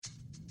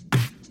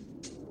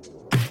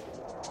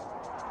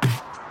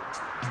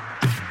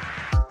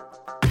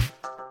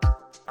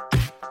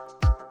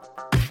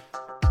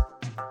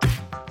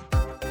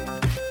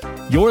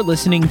You're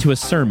listening to a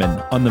sermon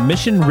on the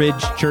Mission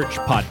Ridge Church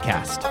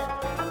podcast.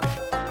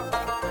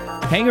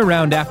 Hang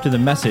around after the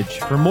message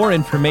for more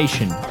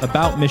information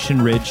about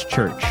Mission Ridge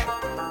Church.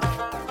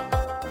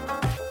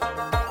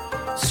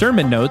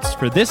 Sermon notes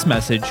for this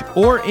message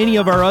or any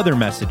of our other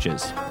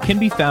messages can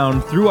be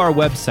found through our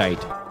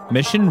website,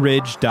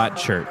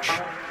 missionridge.church.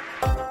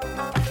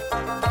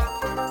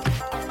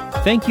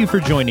 Thank you for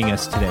joining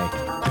us today.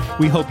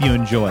 We hope you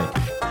enjoy.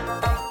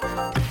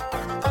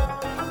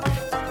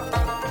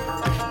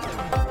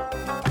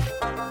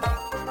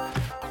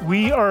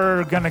 We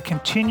are going to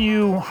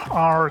continue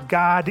our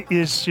God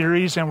Is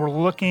series, and we're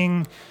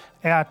looking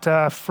at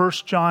 1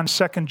 John,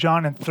 2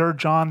 John, and 3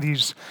 John,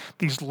 these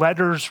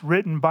letters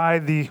written by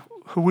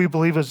who we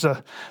believe is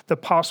the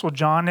Apostle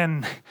John.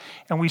 And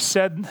we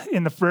said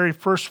in the very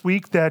first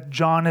week that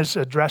John is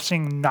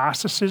addressing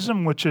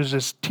Gnosticism, which is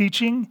his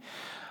teaching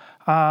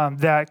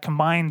that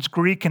combines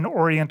Greek and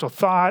Oriental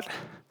thought.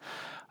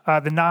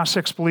 The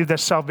Gnostics believe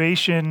that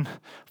salvation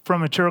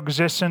from material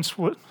existence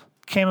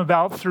came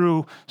about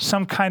through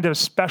some kind of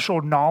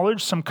special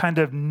knowledge, some kind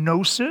of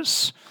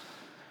gnosis.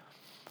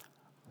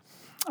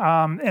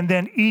 And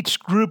then each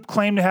group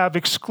claimed to have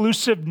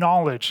exclusive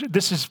knowledge.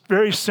 This is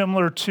very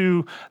similar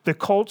to the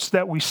cults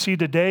that we see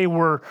today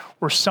where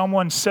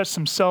someone sets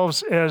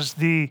themselves as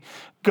the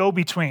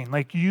go-between,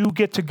 like you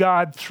get to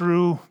God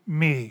through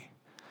me.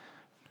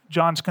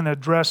 John's going to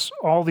address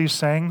all these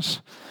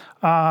things.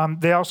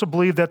 They also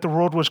believe that the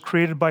world was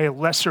created by a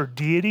lesser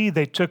deity.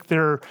 They took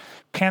their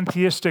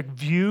pantheistic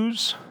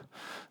views,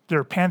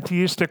 their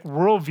pantheistic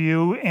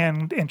worldview,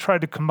 and tried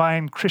to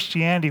combine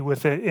Christianity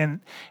with it, and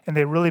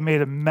they really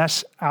made a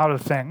mess out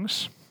of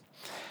things.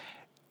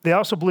 They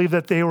also believe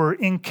that they were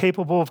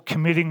incapable of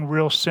committing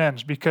real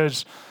sins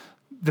because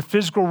the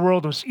physical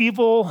world was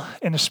evil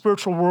and the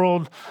spiritual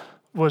world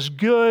was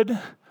good.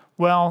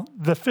 Well,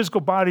 the physical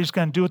body's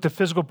going to do what the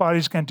physical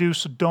body's going to do,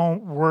 so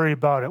don't worry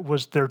about it,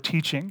 was their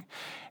teaching.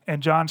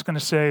 And John's going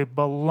to say,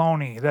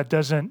 baloney, that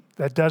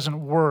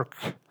doesn't work.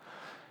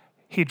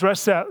 He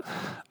addressed that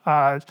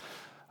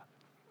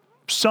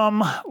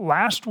some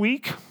last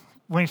week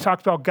when he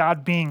talked about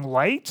God being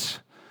light,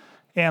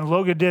 and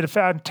Logan did a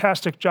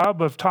fantastic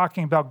job of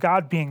talking about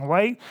God being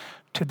light.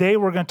 Today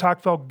we're going to talk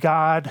about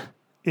God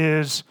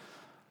is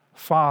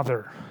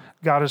Father.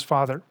 God is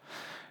Father.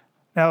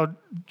 Now,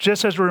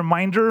 just as a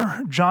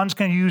reminder, John's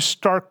going to use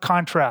stark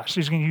contrast.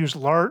 He's going to use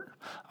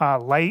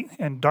light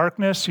and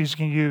darkness. He's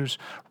going to use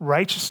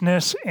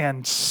righteousness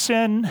and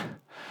sin,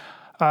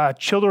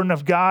 children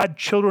of God,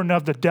 children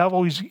of the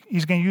devil.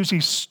 He's going to use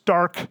these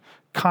stark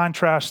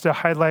contrasts to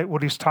highlight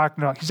what he's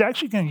talking about. He's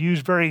actually going to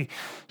use very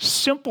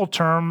simple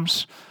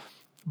terms,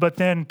 but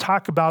then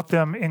talk about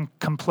them in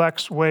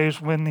complex ways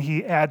when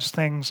he adds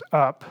things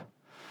up.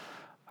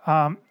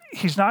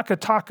 He's not going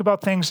to talk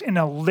about things in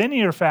a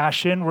linear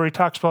fashion where he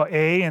talks about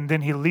A and then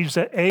he leaves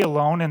that A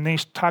alone, and then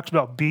he talks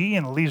about B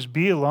and leaves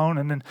B alone,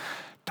 and then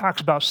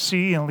talks about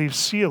C and leaves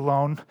C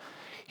alone.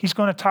 He's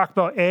going to talk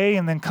about A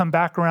and then come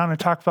back around and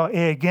talk about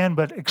A again,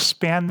 but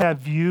expand that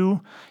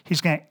view. He's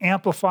going to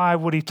amplify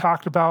what he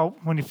talked about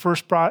when he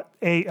first brought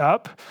A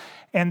up,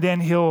 and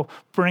then he'll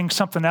bring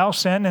something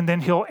else in, and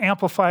then he'll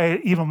amplify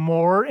it even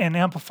more and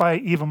amplify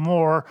it even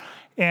more.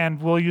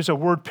 And we'll use a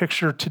word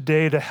picture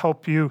today to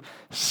help you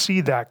see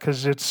that,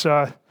 because it's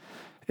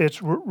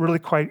really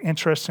quite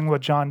interesting what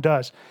John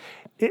does.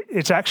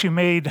 It's actually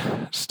made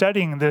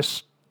studying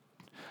this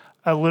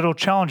a little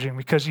challenging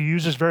because he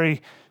uses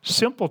very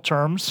simple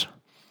terms,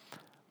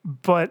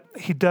 but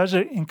he does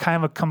it in kind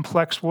of a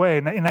complex way.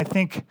 And I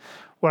think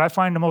what I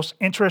find the most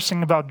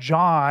interesting about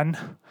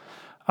John,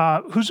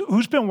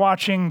 who's been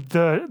watching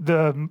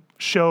the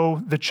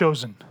show The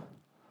Chosen?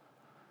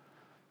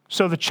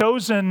 So The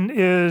Chosen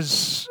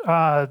is,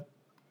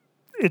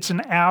 it's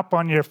an app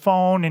on your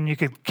phone, and you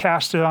could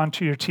cast it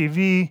onto your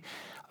TV.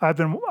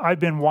 I've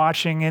been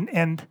watching,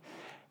 and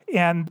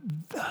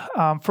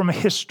from a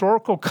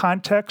historical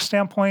context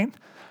standpoint,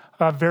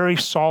 very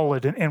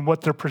solid in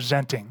what they're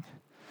presenting.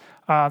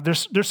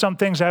 There's some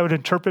things I would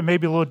interpret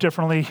maybe a little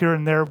differently here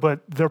and there,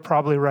 but they're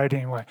probably right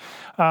anyway.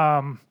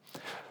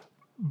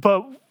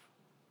 But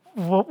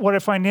what I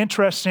find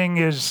interesting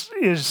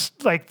is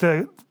like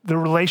the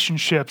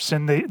relationships,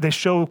 and they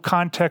show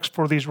context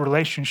for these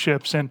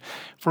relationships. And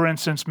for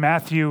instance,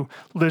 Matthew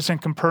lives in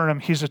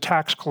Capernaum. He's a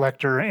tax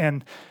collector,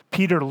 and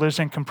Peter lives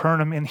in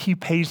Capernaum, and he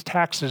pays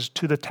taxes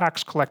to the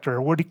tax collector.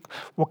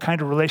 What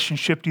kind of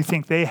relationship do you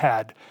think they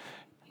had?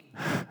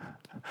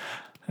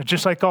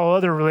 Just like all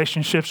other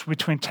relationships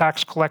between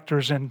tax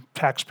collectors and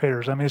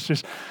taxpayers. I mean, it's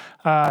just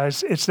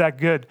it's that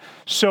good.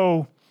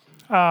 So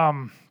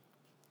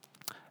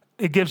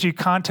it gives you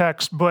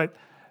context, but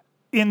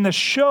in the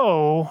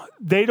show,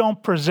 they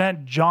don't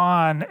present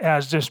John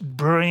as this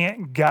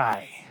brilliant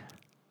guy.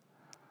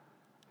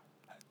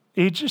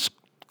 He just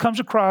comes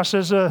across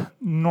as a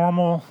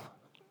normal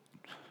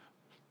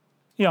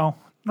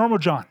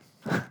John,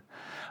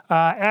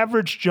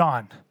 average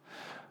John.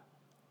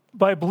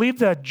 But I believe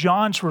that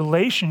John's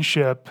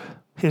relationship,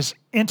 his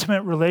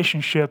intimate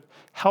relationship,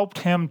 helped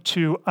him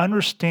to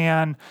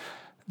understand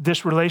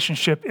this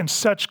relationship in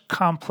such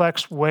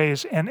complex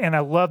ways. And I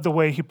love the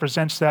way he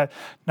presents that,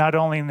 not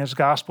only in his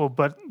gospel,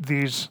 but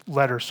these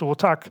letters. So we'll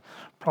talk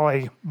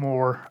probably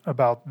more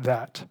about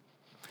that.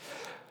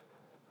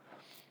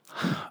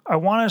 I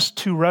want us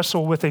to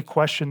wrestle with a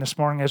question this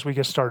morning as we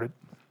get started.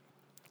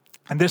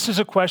 And this is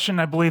a question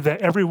I believe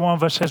that every one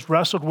of us has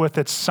wrestled with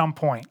at some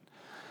point.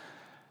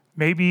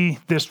 Maybe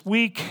this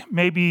week,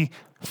 maybe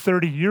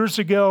 30 years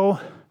ago,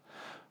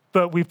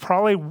 but we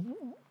probably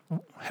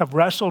have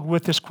wrestled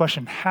with this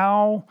question: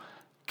 how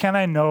can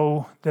I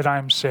know that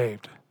I'm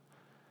saved?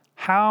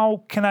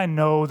 How can I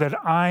know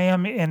that I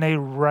am in a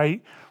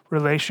right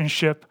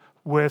relationship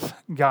with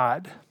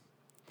God?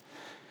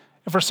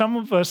 And for some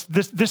of us,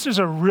 this is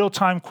a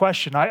real-time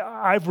question.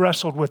 I've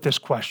wrestled with this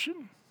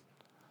question.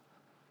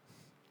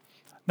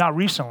 Not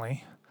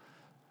recently,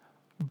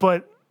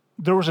 but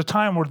there was a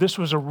time where this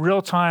was a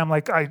real time,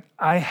 like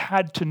I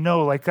had to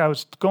know, like I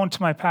was going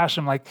to my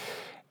pastor, like,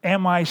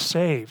 am I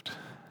saved?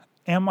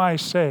 Am I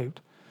saved?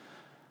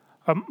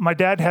 My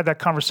dad had that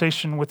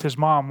conversation with his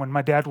mom when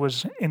my dad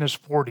was in his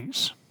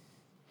 40s.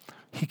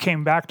 He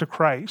came back to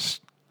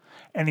Christ,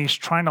 and he's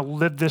trying to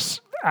live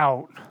this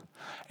out,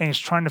 and he's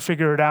trying to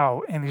figure it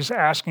out, and he's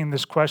asking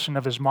this question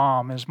of his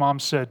mom. His mom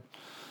said,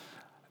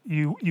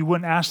 You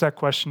wouldn't ask that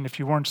question if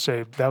you weren't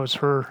saved. That was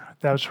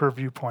her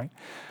viewpoint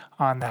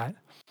on that.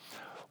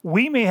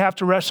 We may have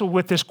to wrestle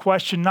with this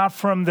question not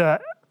from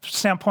the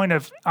standpoint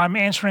of I'm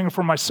answering it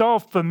for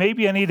myself, but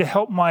maybe I need to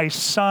help my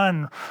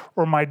son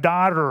or my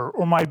daughter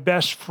or my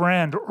best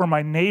friend or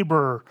my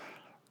neighbor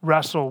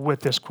wrestle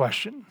with this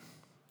question.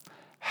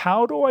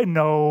 How do I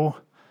know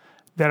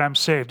that I'm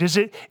saved? Is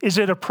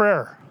it a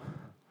prayer?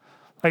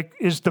 Like,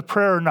 is the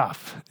prayer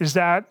enough? Is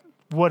that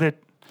what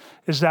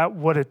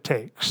it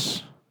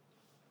takes?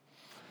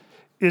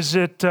 Is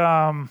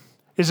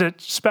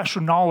it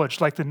special knowledge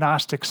like the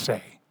Gnostics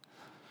say?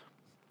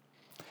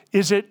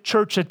 Is it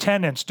church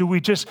attendance? Do we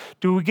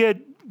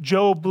get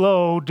Joe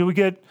Blow? Do we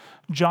get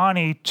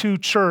Johnny to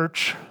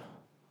church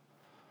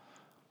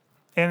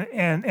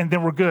and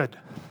then we're good?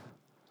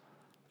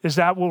 Is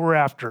that what we're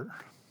after?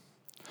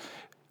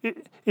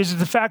 Is it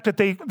the fact that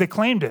they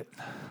claimed it?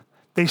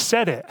 They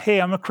said it.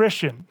 Hey, I'm a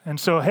Christian. And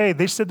so, hey,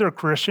 they said they're a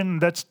Christian.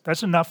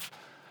 That's enough.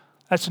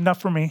 That's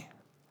enough for me.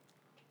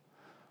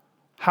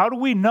 How do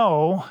we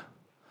know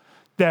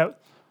that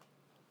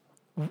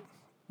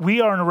we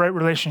are in a right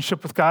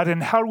relationship with God,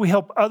 and how do we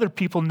help other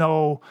people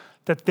know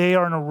that they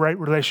are in a right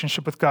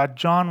relationship with God?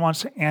 John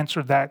wants to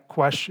answer that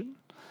question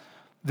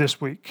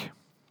this week.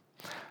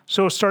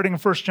 So starting in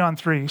 1 John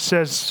 3, he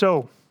says,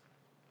 So,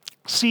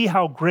 see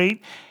how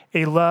great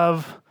a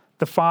love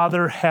the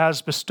Father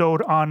has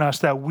bestowed on us,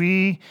 that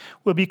we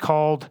will be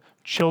called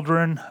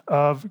children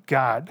of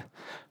God.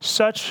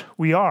 Such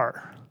we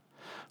are.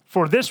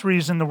 For this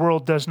reason, the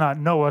world does not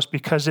know us,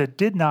 because it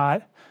did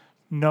not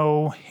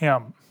know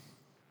him.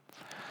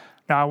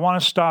 Now, I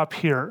want to stop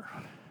here,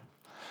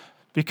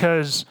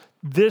 because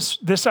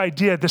this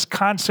idea, this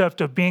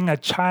concept of being a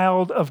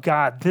child of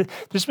God,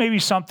 this may be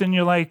something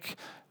you're like,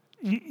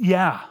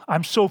 yeah,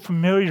 I'm so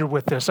familiar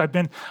with this.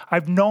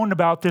 I've known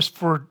about this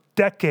for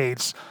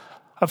decades.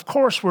 Of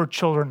course, we're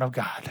children of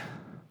God.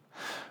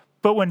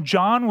 But when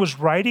John was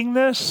writing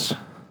this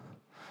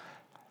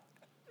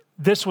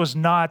was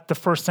not the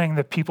first thing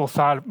that people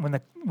thought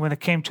when it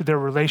came to their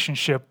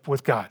relationship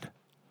with God.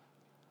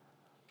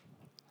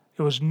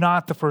 It was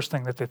not the first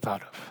thing that they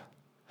thought of.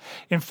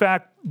 In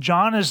fact,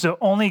 John is the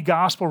only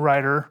gospel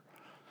writer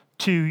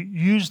to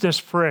use this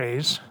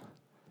phrase.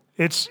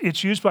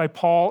 It's used by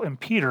Paul and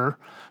Peter,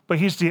 but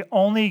he's the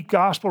only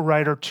gospel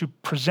writer to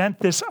present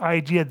this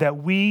idea that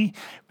we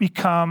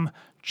become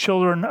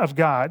children of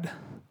God.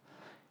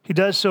 He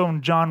does so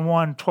in John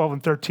 1, 12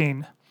 and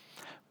 13.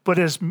 But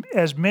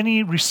as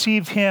many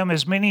receive him,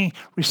 as many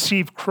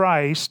receive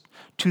Christ,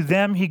 to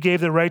them he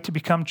gave the right to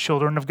become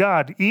children of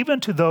God, even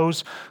to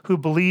those who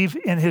believe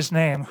in his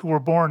name, who were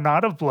born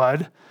not of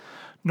blood,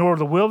 nor of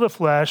the will of the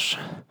flesh,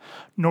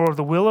 nor of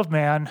the will of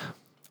man,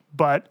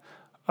 but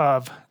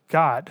of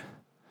God.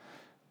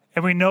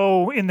 And we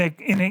know in the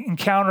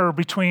encounter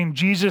between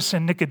Jesus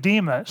and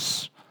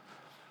Nicodemus,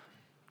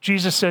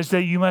 Jesus says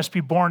that you must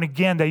be born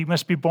again, that you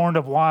must be born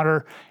of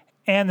water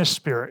and the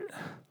Spirit.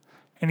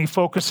 And he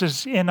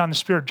focuses in on the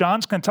Spirit.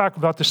 John's going to talk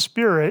about the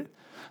Spirit,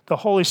 the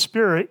Holy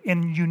Spirit,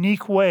 in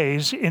unique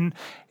ways, and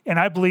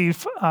I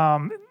believe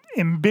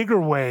in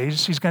bigger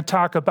ways. He's going to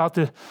talk about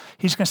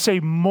he's going to say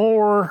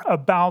more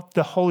about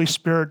the Holy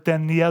Spirit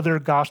than the other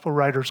gospel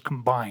writers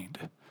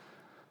combined.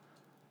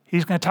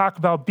 He's going to talk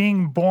about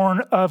being born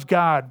of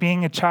God,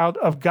 being a child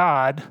of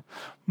God,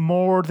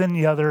 more than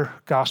the other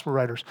gospel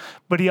writers.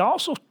 But he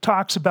also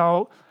talks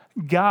about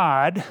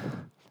God,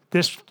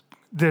 this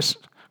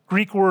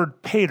Greek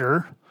word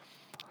pater.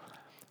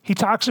 He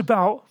talks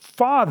about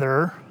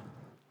Father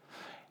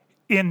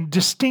in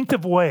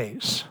distinctive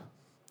ways.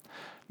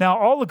 Now,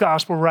 all the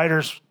gospel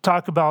writers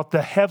talk about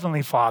the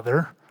Heavenly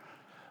Father,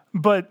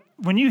 but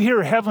when you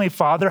hear Heavenly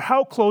Father,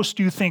 how close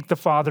do you think the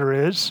Father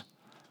is?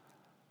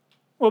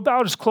 Well,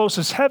 about as close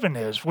as heaven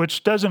is,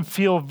 which doesn't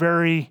feel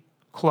very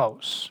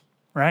close.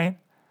 right?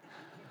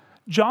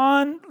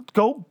 John,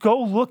 go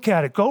look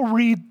at it. Go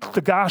read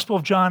the Gospel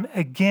of John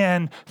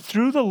again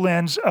through the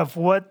lens of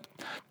what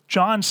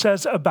John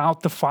says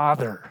about the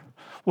Father,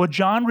 what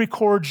John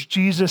records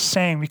Jesus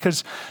saying,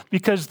 because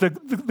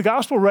the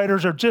Gospel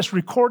writers are just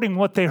recording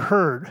what they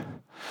heard.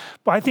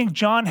 But I think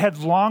John had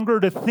longer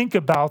to think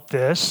about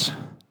this.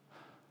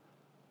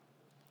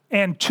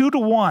 And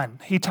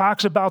 2-to-1, he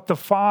talks about the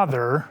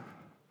Father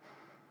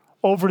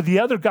over the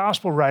other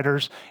Gospel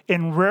writers,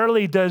 and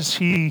rarely does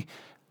he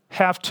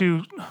have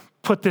to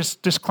put this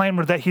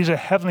disclaimer that he's a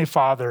heavenly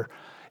Father.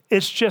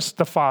 It's just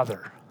the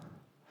Father.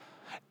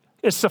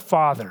 It's the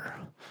Father.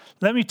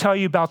 Let me tell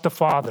you about the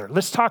Father.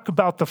 Let's talk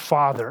about the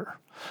Father.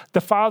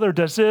 The Father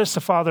does this,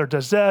 the Father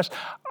does this.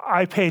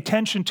 I pay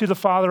attention to the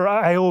Father.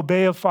 I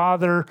obey a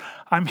Father.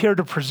 I'm here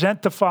to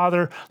present the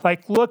Father.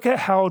 Like, look at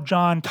how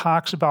John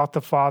talks about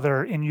the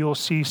Father, and you'll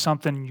see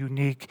something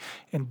unique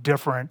and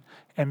different,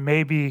 and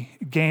maybe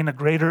gain a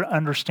greater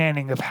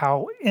understanding of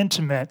how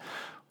intimate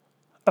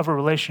of a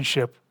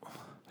relationship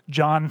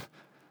John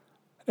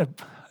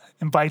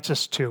invites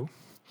us to.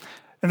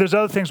 And there's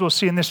other things we'll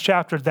see in this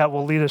chapter that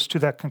will lead us to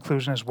that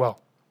conclusion as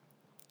well.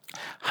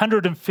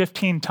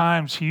 115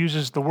 times he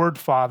uses the word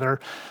Father.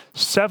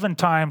 7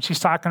 times he's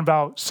talking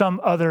about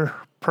some other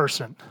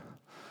person.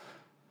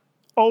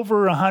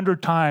 Over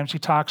 100 times he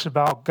talks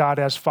about God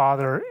as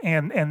Father,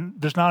 and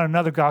there's not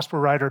another gospel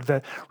writer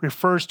that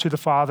refers to the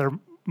Father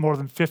more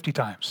than 50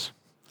 times.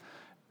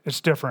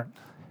 It's different.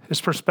 His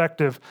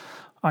perspective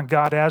on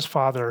God as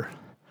Father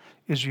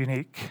is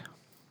unique.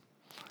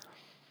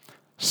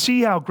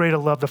 See how great a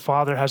love the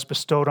Father has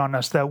bestowed on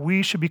us, that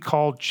we should be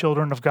called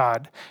children of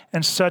God,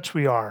 and such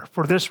we are.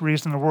 For this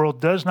reason, the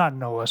world does not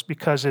know us,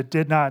 because it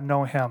did not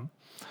know him.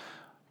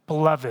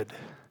 Beloved.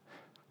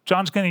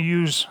 John's going to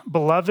use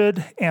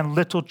beloved and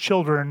little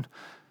children.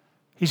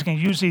 He's going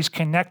to use these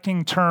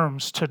connecting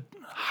terms to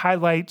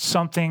highlight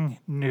something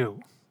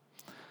new.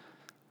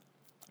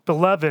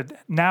 Beloved,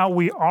 now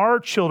we are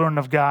children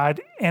of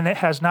God, and it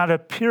has not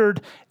appeared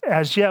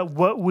as yet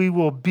what we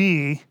will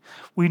be.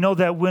 We know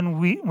that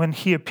when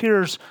he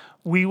appears,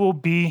 we will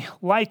be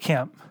like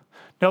him.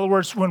 In other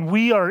words, when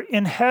we are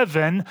in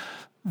heaven,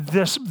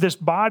 this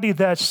body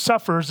that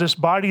suffers, this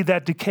body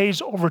that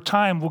decays over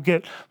time will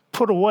get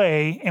put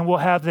away, and we'll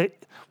have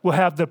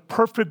the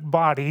perfect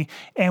body,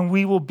 and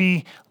we will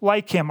be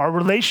like him. Our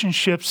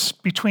relationships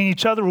between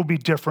each other will be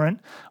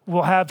different.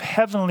 We'll have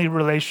heavenly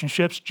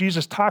relationships.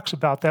 Jesus talks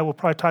about that. We'll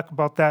probably talk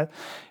about that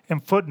in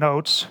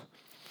footnotes.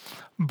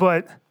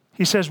 But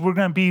he says we're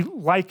going to be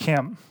like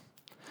him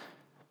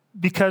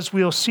because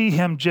we'll see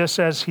him just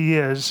as he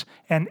is.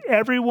 And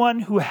everyone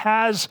who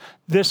has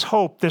this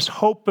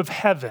hope of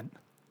heaven,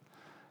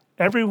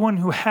 everyone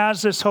who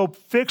has this hope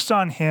fixed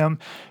on him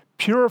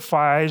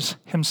purifies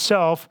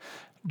himself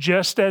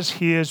just as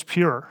he is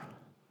pure.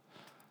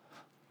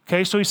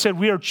 Okay, so he said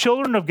we are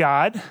children of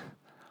God,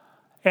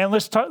 and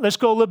let's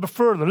go a little bit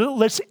further.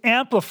 Let's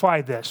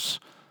amplify this.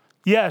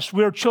 Yes,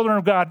 we are children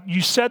of God.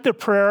 You said the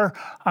prayer.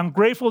 I'm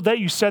grateful that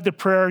you said the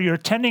prayer. You're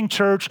attending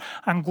church.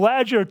 I'm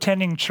glad you're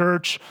attending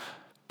church.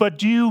 But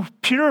do you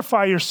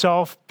purify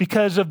yourself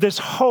because of this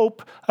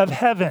hope of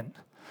heaven?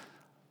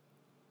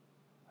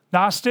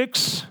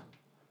 Gnostics,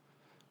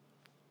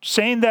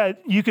 saying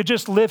that you could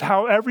just live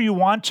however you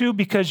want to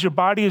because your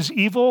body is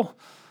evil,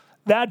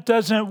 that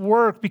doesn't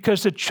work,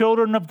 because the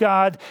children of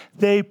God,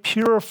 they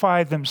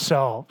purify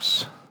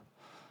themselves.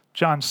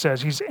 John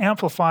says, he's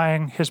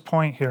amplifying his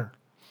point here.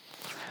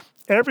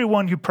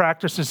 Everyone who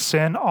practices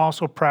sin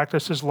also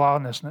practices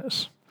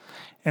lawlessness,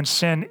 and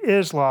sin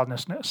is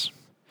lawlessness.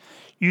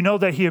 You know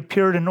that he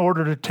appeared in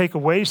order to take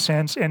away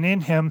sins, and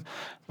in him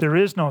there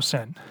is no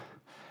sin.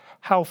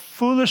 How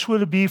foolish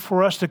would it be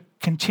for us to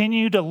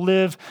continue to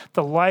live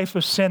the life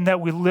of sin that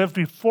we lived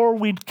before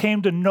we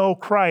came to know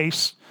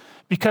Christ,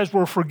 because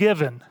we're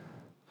forgiven,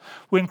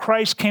 when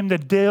Christ came to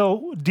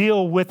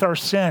deal with our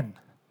sin?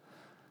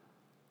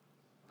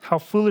 How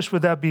foolish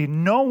would that be?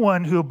 No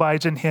one who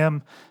abides in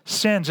him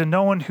sins, and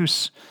no one who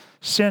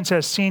sins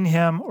has seen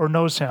him or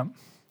knows him.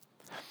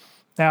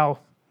 Now,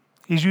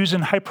 he's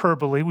using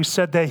hyperbole. We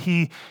said that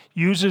he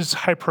uses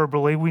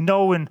hyperbole. We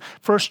know in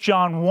 1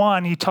 John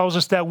 1, he tells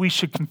us that we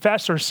should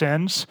confess our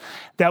sins,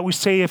 that we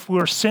say if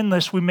we're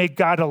sinless, we make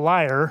God a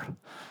liar.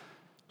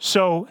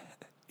 So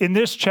in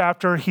this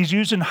chapter, he's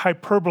using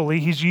hyperbole.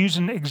 He's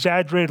using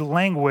exaggerated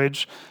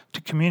language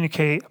to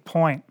communicate a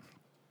point.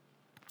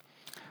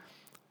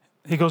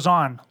 He goes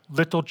on,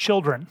 little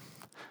children.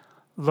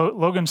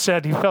 Logan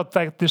said he felt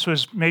like this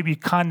was maybe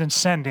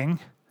condescending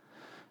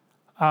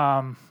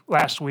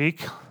last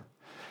week.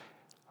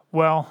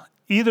 Well,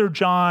 either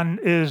John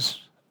is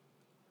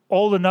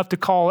old enough to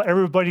call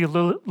everybody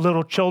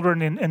little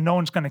children and no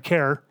one's going to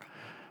care.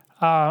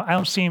 I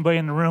don't see anybody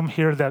in the room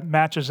here that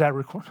matches that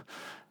record.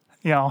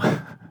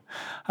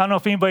 I don't know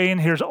if anybody in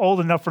here is old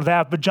enough for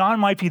that, but John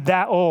might be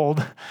that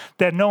old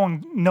that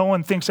no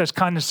one thinks that's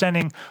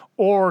condescending,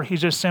 or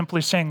he's just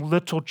simply saying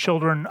little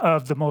children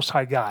of the Most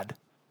High God.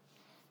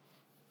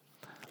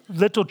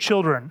 Little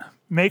children,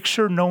 make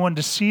sure no one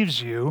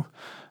deceives you.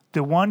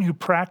 The one who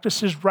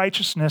practices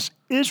righteousness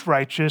is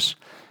righteous,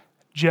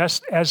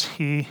 just as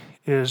he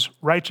is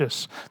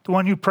righteous. The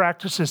one who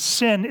practices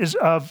sin is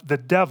of the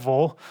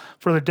devil,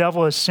 for the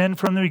devil has sinned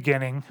from the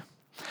beginning.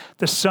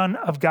 The Son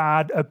of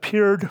God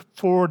appeared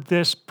for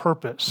this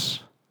purpose.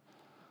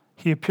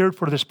 He appeared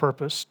for this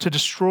purpose, to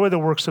destroy the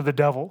works of the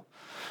devil.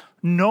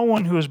 No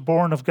one who is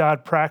born of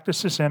God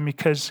practices sin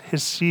because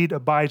his seed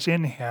abides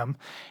in him,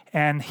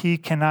 and he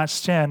cannot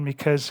sin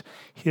because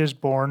he is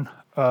born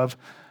of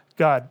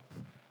God.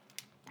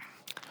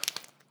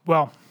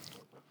 Well,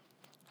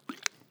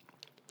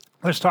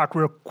 let's talk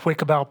real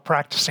quick about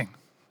practicing.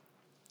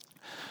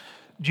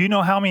 Do you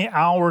know how many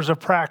hours of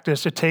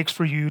practice it takes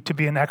for you to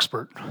be an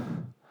expert?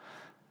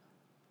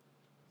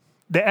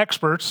 The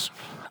experts,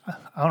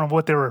 I don't know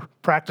what they were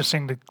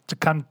practicing to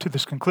come to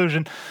this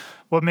conclusion,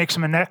 what makes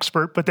them an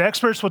expert, but the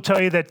experts will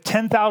tell you that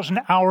 10,000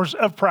 hours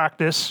of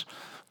practice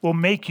will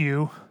make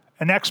you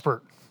an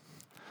expert.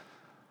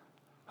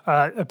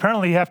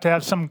 Apparently, you have to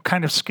have some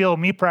kind of skill.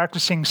 Me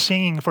practicing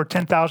singing for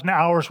 10,000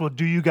 hours will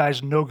do you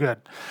guys no good.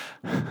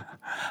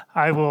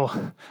 I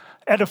will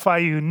edify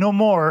you no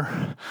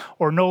more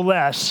or no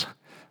less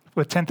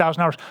with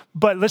 10,000 hours.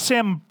 But let's say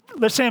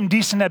I'm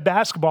decent at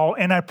basketball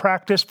and I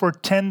practice for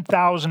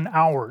 10,000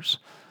 hours.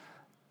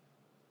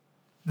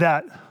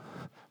 That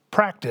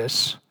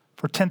practice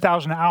for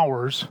 10,000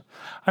 hours.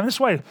 I mean, that's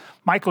why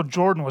Michael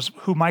Jordan was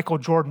who Michael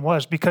Jordan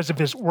was, because of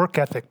his work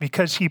ethic,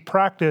 because he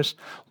practiced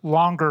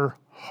longer,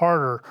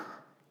 harder,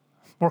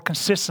 more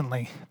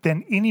consistently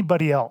than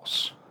anybody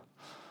else.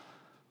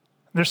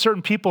 There's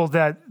certain people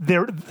that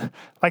their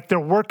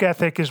work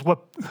ethic is what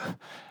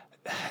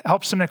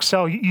helps them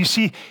excel. You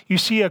see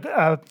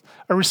a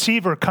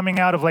receiver coming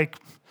out of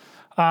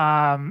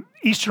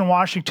Eastern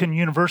Washington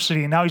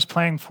University, and now he's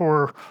playing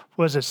for,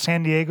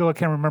 San Diego? I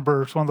can't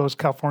remember. It's one of those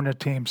California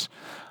teams.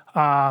 He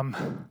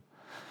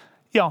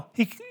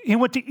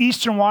went to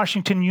Eastern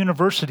Washington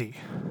University,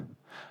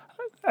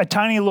 a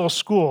tiny little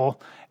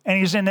school, and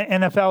he's in the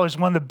NFL as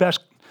one of the best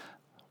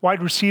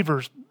wide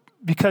receivers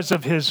because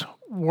of his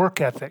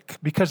work ethic,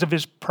 because of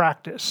his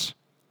practice.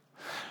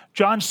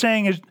 John's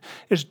saying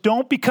is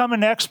don't become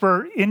an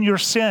expert in your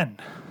sin.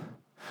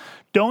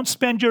 Don't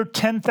spend your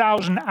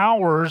 10,000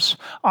 hours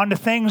on the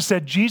things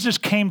that Jesus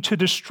came to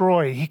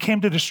destroy. He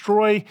came to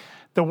destroy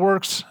the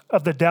works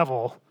of the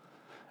devil.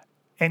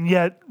 And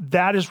yet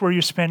that is where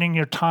you're spending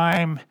your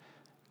time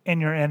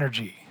and your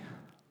energy.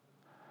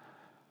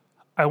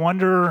 I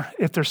wonder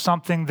if there's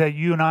something that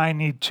you and I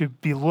need to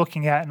be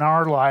looking at in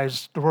our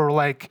lives where we're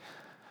like,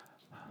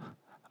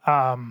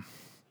 man,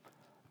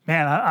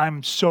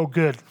 I'm so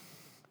good.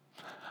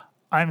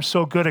 I'm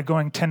so good at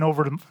going 10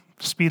 over the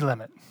speed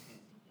limit.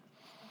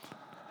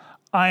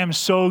 I am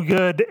so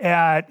good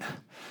at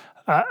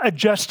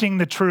adjusting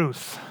the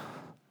truth.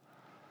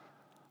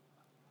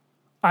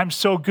 I'm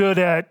so good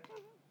at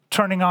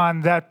turning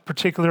on that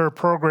particular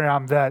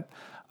program that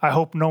I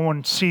hope no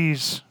one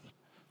sees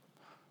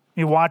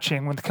me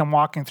watching when they come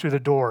walking through the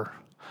door.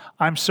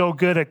 I'm so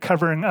good at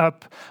covering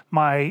up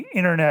my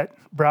internet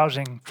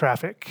browsing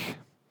traffic.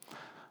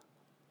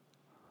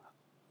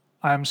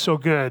 I'm so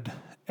good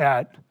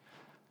at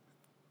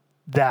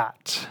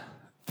that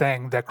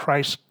thing that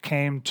Christ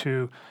came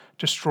to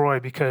destroy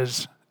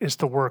because it's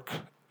the work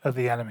of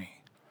the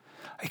enemy.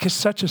 It's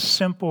such a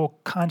simple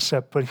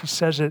concept, but he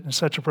says it in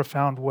such a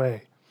profound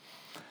way.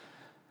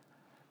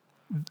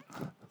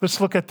 Let's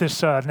look at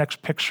this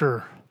next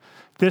picture.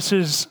 This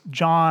is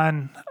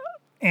John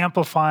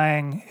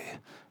amplifying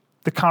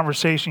the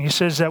conversation. He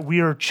says that we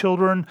are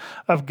children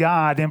of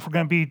God, and if we're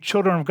going to be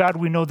children of God,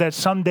 we know that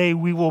someday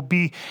we will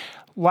be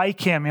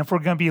like him. If we're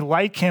going to be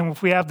like him,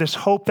 if we have this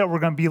hope that we're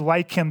going to be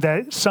like him,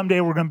 that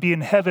someday we're going to be in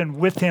heaven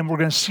with him, we're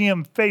going to see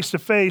him face to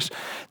face,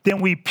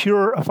 then we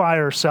purify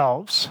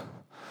ourselves.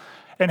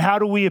 And how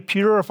do we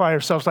purify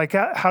ourselves?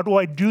 How do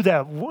I do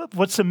that?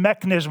 What's the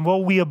mechanism?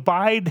 Well, we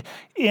abide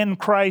in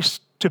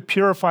Christ to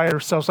purify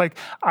ourselves.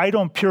 I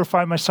don't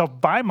purify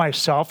myself by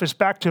myself. It's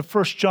back to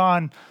 1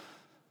 John.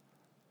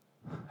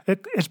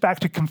 It's back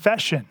to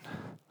confession.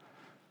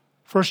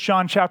 1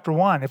 John chapter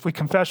 1, if we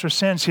confess our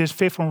sins, he is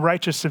faithful and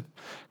righteous to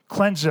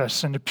cleanse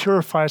us and to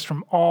purify us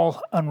from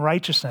all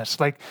unrighteousness.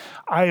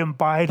 I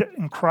abide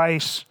in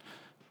Christ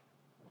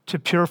to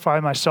purify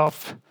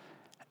myself.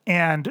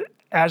 And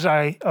as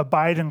I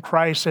abide in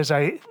Christ, as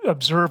I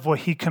observe what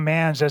he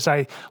commands, as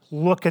I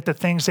look at the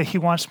things that he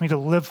wants me to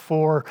live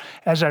for,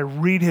 as I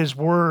read his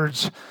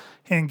words,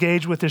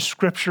 engage with his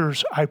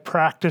scriptures, I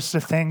practice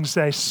the things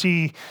that I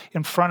see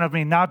in front of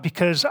me, not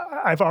because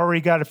I've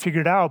already got it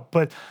figured out,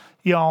 but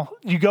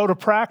you go to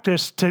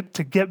practice to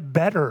get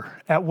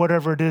better at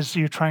whatever it is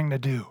you're trying to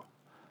do.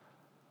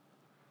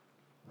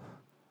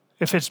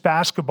 If it's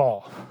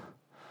basketball,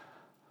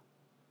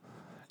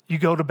 you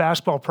go to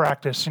basketball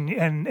practice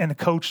and the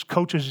coach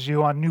coaches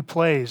you on new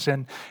plays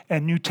and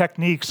new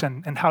techniques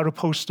and how to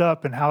post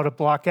up and how to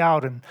block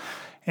out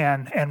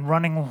and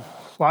running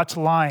lots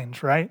of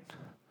lines, right?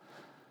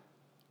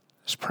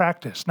 It's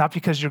practice, not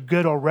because you're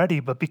good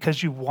already, but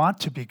because you want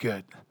to be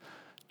good.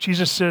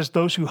 Jesus says,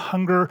 those who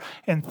hunger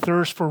and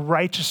thirst for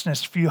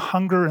righteousness, if you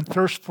hunger and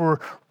thirst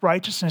for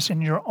righteousness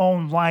in your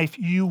own life,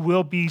 you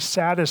will be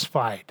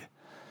satisfied.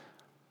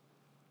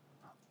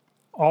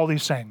 All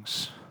these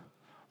things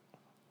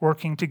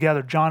working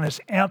together. John is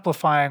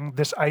amplifying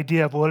this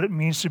idea of what it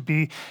means to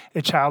be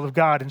a child of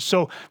God. And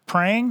so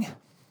praying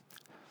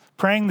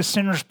the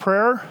sinner's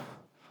prayer,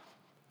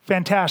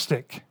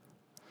 fantastic.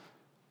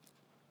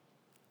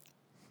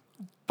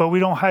 But we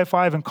don't high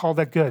five and call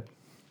that good.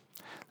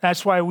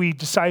 That's why we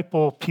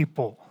disciple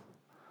people.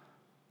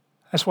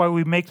 That's why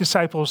we make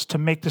disciples to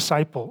make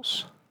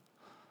disciples.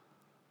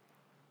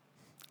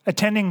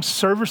 Attending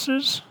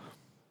services,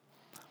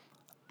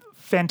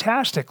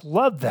 fantastic.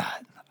 Love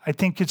that. I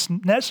think it's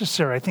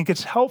necessary. I think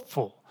it's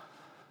helpful.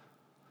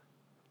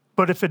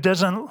 But if it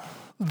doesn't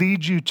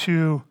lead you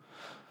to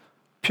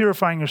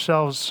purifying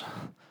yourselves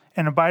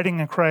and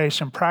abiding in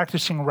Christ and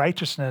practicing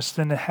righteousness,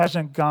 then it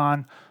hasn't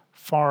gone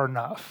far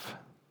enough.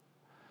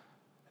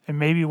 And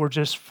maybe we're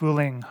just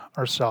fooling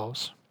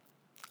ourselves.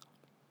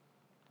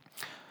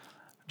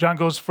 John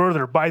goes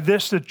further. By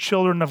this, the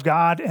children of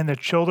God and the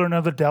children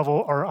of the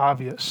devil are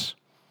obvious.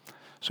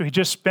 So he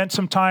just spent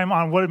some time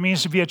on what it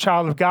means to be a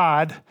child of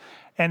God,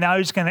 and now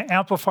he's going to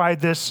amplify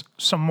this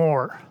some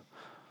more.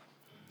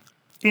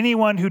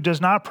 Anyone who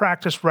does not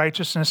practice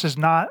righteousness is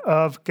not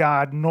of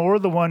God, nor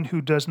the one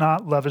who does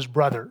not love his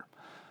brother.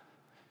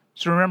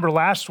 So remember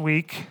last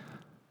week,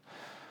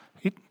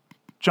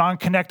 John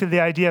connected the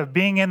idea of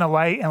being in the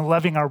light and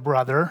loving our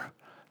brother.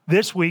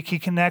 This week, he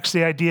connects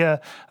the idea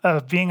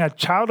of being a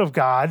child of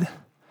God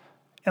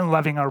and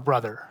loving our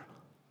brother.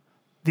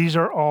 These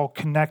are all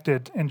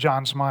connected in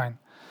John's mind.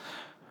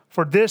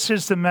 For this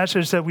is the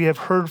message that we have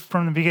heard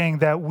from the beginning,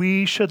 that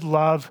we should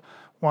love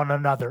one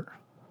another.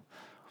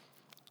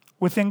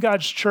 Within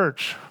God's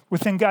church,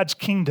 within God's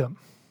kingdom,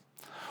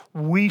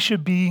 we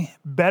should be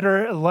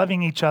better at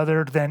loving each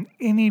other than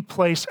any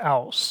place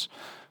else.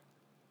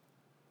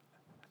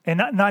 And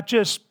not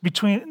just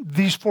between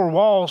these four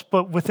walls,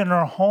 but within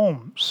our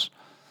homes.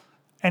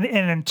 And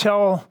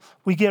until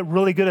we get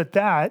really good at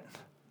that,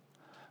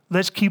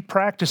 let's keep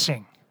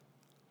practicing.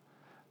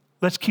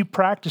 Let's keep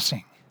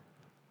practicing.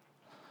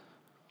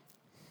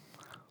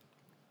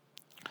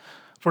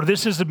 For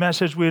this is the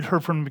message we had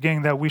heard from the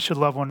beginning, that we should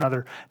love one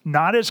another.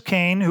 Not as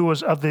Cain, who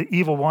was of the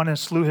evil one and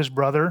slew his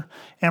brother.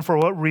 And for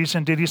what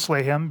reason did he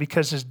slay him?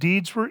 Because his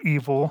deeds were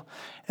evil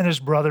and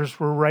his brothers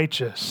were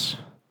righteous.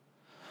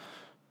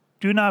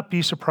 Do not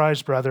be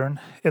surprised, brethren,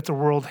 if the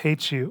world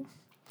hates you.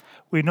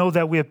 We know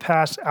that we have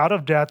passed out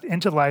of death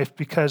into life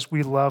because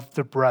we love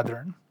the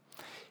brethren.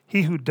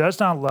 He who does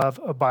not love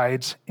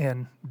abides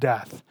in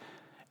death.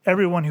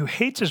 Everyone who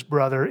hates his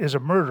brother is a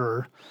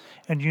murderer,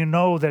 and you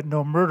know that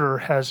no murderer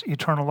has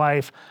eternal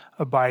life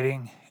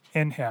abiding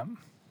in him.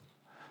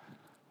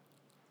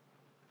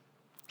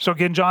 So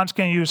again, John's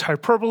going to use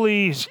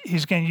hyperbole.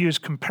 He's going to use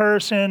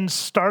comparisons,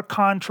 stark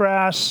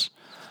contrasts.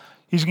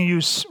 He's going to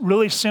use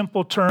really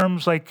simple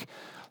terms like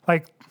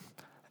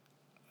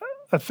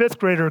a fifth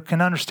grader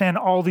can understand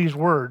all these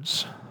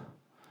words.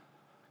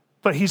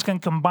 But he's going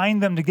to combine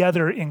them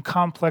together in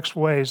complex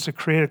ways to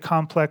create a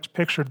complex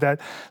picture that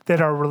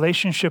our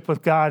relationship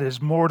with God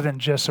is more than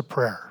just a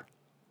prayer.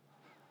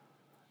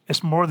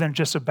 It's more than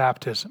just a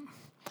baptism.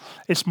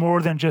 It's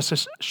more than just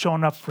a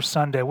showing up for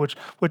Sunday, which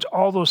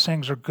all those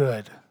things are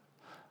good.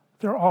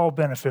 They're all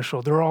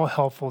beneficial. They're all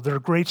helpful. They're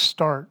a great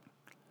start.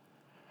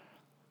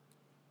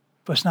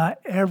 But it's not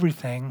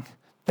everything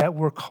that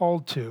we're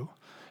called to.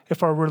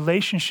 If our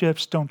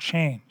relationships don't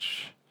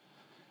change,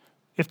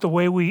 if the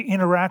way we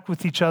interact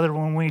with each other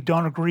when we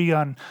don't agree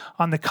on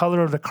the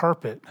color of the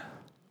carpet,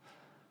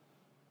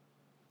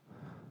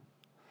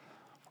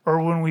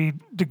 or when we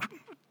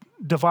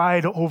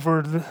divide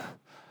over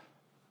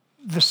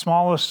the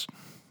smallest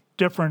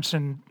difference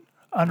in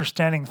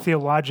understanding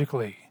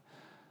theologically,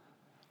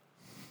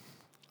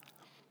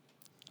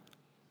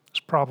 it's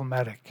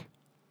problematic.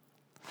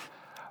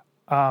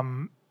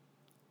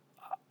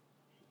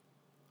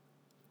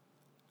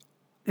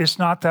 It's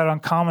not that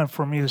uncommon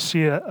for me to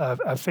see a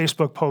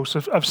Facebook post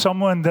of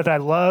someone that I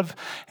love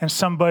and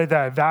somebody that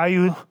I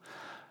value,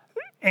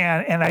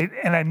 and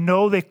I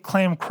know they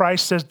claim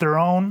Christ as their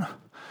own,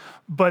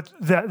 but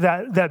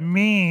that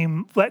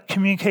meme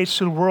communicates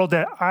to the world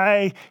that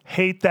I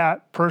hate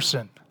that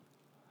person.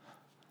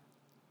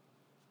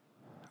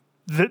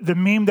 The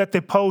meme that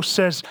they post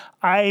says,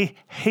 I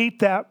hate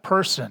that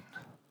person.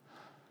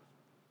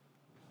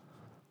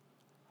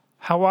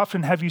 How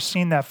often have you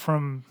seen that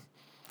from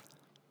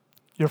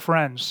your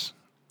friends?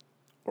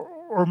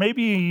 Or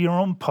maybe your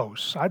own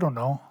posts, I don't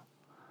know.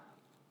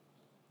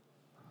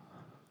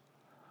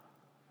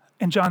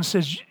 And John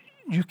says,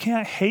 you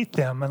can't hate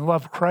them and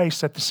love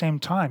Christ at the same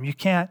time. You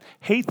can't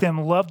hate them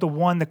and love the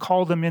one that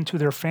called them into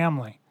their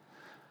family.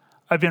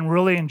 I've been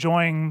really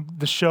enjoying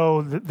the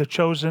show, The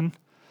Chosen.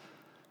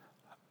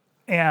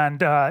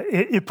 And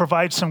it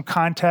provides some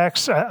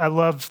context. I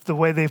love the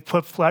way they've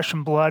put flesh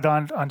and blood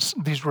on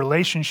these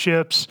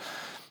relationships.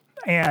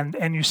 And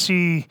you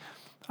see,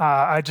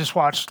 I just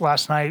watched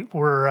last night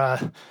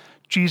where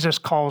Jesus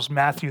calls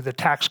Matthew the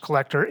tax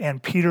collector,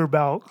 and Peter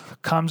about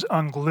comes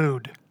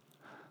unglued,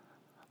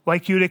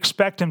 like you'd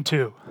expect him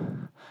to.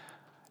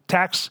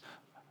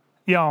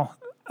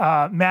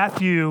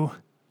 Matthew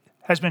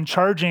has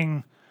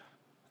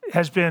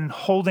been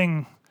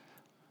holding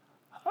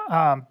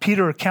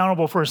Peter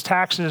accountable for his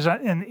taxes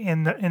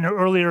in the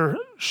earlier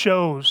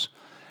shows,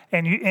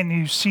 and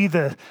you see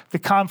the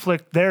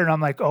conflict there, and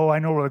I'm like, oh, I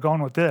know where they're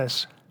going with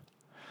this,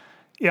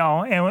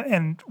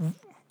 and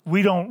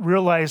we don't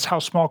realize how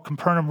small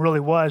Capernaum really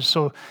was.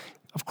 So,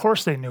 of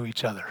course, they knew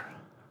each other.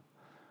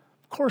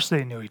 Of course,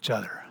 they knew each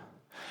other.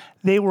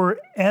 They were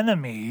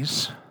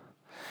enemies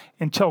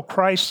until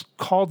Christ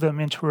called them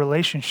into a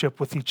relationship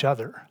with each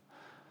other.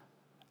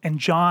 And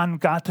John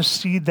got to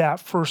see that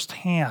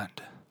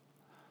firsthand.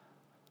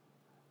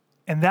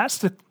 And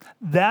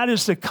that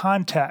is the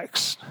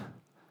context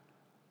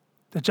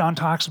that John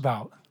talks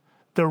about.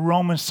 The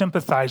Roman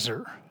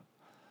sympathizer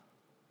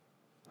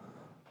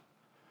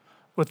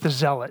with the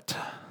zealot.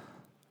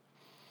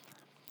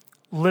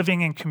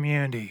 Living in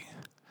community.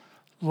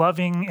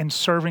 Loving and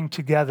serving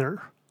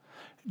together.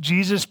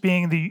 Jesus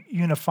being the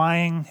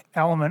unifying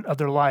element of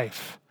their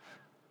life.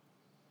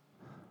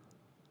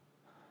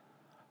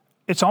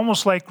 It's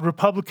almost like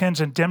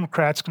Republicans and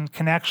Democrats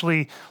can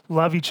actually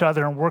love each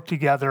other and work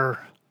together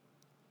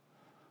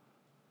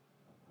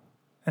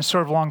and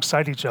serve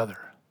alongside each other.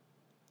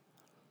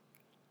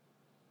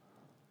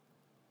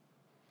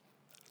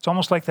 It's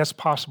almost like that's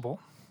possible,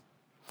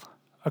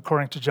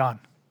 according to John.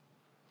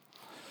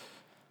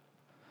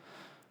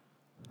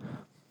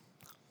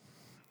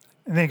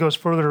 And then he goes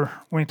further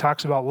when he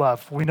talks about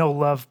love. We know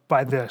love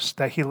by this,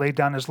 that he laid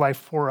down his life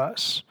for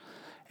us,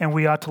 and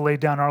we ought to lay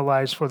down our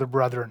lives for the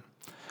brethren.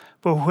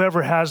 But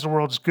whoever has the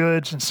world's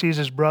goods and sees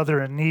his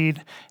brother in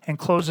need and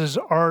closes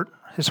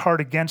his heart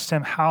against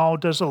him, how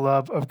does the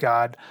love of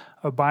God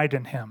abide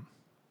in him?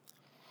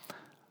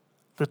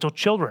 Little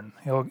children,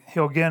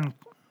 he'll again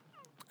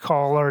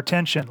call our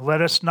attention.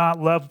 Let us not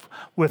love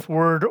with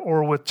word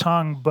or with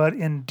tongue, but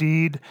in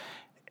deed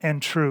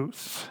and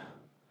truth.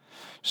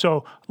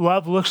 So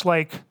love looks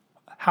like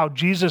how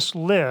Jesus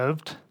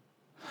lived,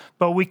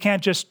 but we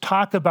can't just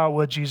talk about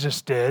what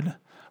Jesus did.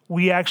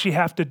 We actually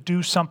have to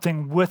do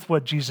something with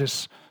what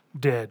Jesus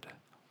did.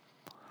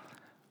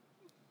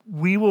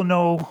 We will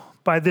know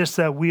by this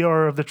that we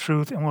are of the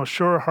truth and will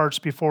assure our hearts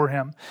before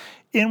him.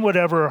 In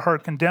whatever our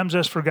heart condemns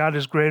us, for God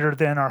is greater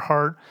than our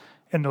heart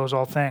and knows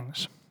all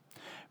things.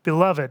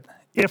 Beloved,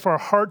 if our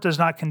heart does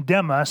not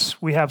condemn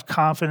us, we have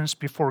confidence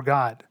before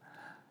God.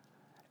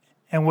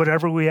 And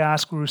whatever we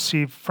ask, we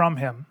receive from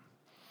him,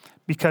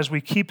 because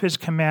we keep his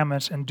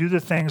commandments and do the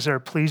things that are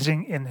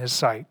pleasing in his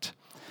sight.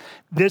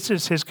 This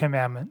is his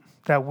commandment,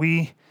 that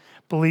we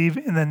believe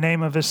in the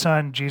name of his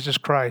Son, Jesus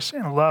Christ,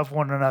 and love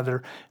one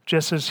another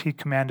just as he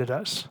commanded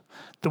us.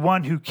 The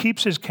one who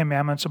keeps his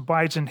commandments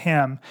abides in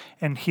him,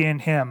 and he in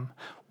him.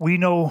 We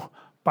know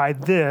by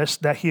this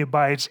that he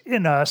abides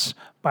in us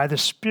by the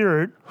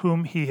Spirit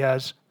whom he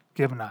has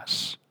given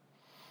us.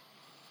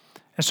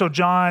 And so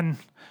John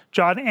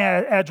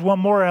adds one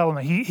more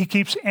element. He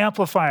keeps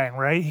amplifying,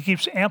 right? He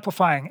keeps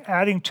amplifying,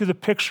 adding to the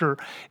picture.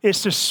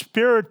 It's the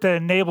Spirit that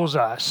enables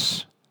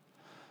us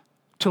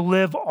to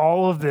live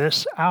all of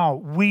this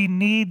out. We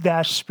need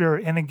that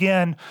Spirit. And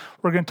again,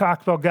 we're going to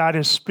talk about God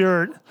as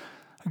Spirit.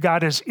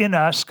 God is in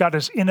us. God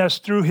is in us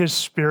through his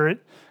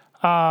Spirit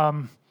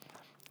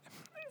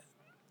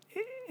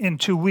in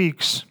 2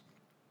 weeks.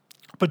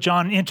 But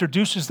John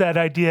introduces that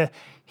idea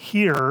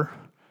here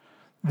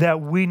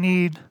that we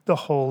need the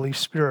Holy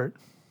Spirit.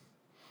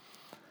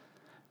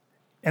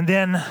 And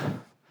then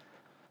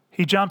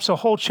he jumps a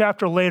whole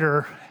chapter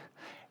later,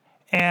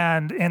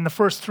 and in the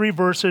first 3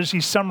 verses,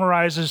 he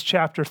summarizes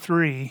chapter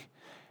 3,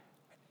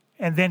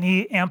 and then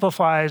he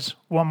amplifies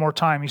one more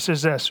time. He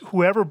says this: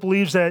 whoever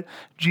believes that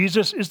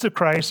Jesus is the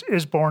Christ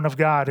is born of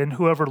God, and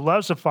whoever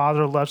loves the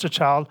Father loves the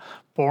child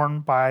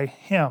born by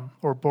him,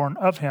 or born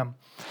of him.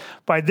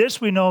 By this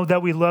we know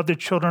that we love the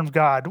children of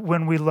God,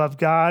 when we love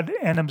God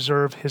and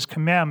observe his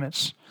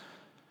commandments.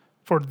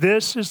 For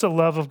this is the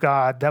love of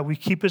God, that we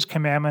keep his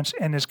commandments,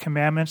 and his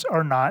commandments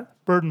are not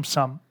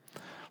burdensome.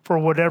 For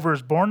whatever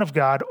is born of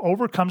God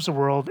overcomes the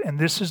world, and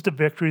this is the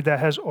victory that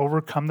has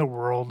overcome the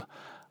world,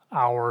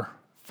 our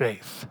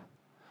faith.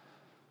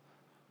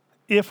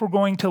 If we're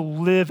going to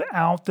live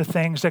out the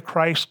things that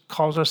Christ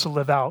calls us to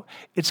live out,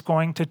 it's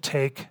going to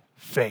take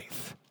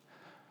faith.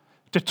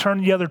 To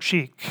turn the other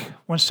cheek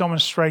when someone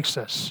strikes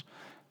us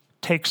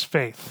takes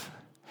faith,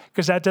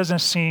 because that doesn't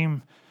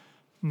seem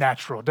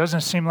natural. It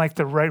doesn't seem like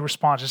the right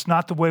response. It's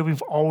not the way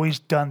we've always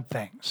done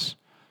things.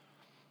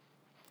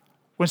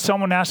 When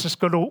someone asks us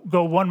to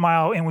go 1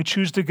 mile and we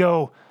choose to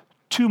go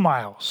 2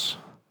 miles,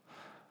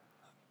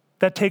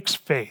 that takes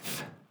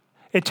faith.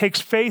 It takes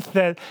faith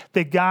that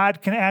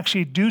God can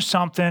actually do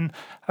something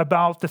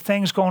about the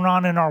things going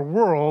on in our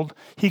world.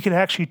 He could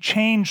actually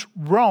change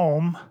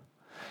Rome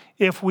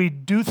if we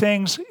do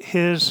things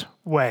his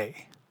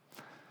way.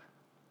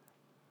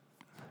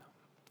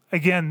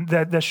 Again,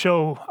 the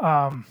show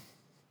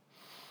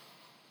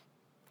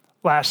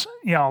last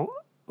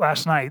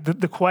last night.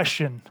 The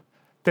question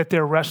that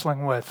they're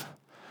wrestling with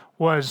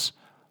was,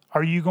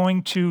 are you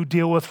going to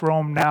deal with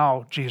Rome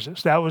now,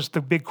 Jesus? That was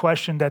the big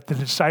question that the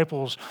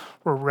disciples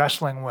were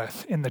wrestling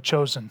with in The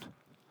Chosen.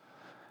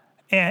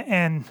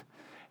 And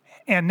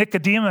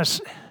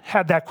Nicodemus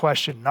had that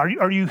question.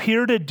 Are you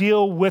here to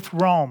deal with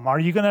Rome? Are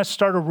you going to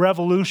start a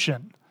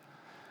revolution?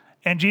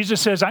 And Jesus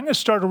says, I'm going to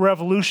start a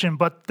revolution,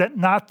 but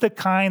not the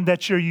kind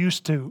that you're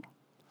used to.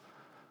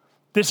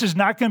 This is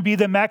not going to be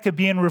the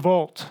Maccabean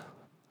revolt.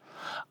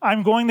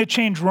 I'm going to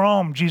change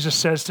Rome, Jesus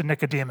says to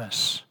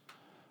Nicodemus.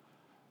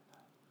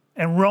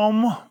 And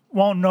Rome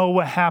won't know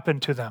what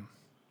happened to them.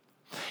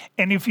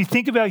 And if you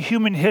think about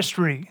human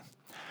history,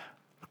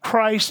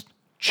 Christ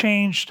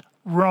changed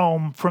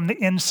Rome from the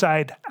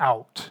inside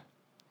out.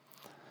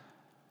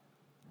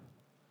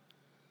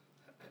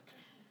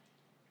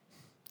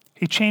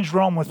 He changed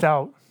Rome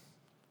without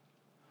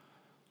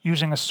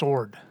using a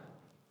sword.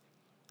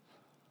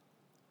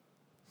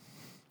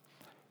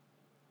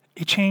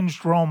 He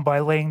changed Rome by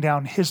laying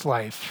down his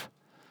life,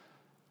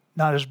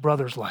 not his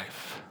brother's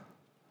life.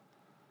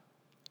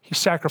 He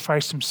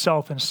sacrificed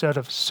himself instead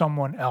of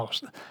someone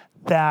else.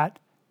 That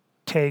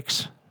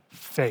takes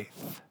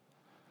faith.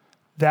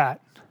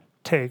 That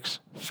takes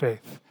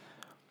faith.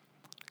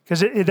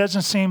 Because it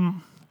doesn't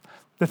seem,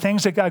 the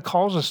things that God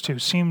calls us to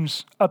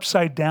seems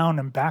upside down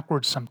and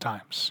backwards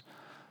sometimes.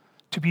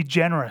 To be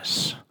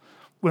generous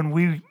when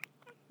we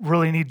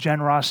really need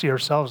generosity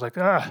ourselves. Like,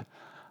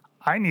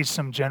 I need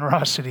some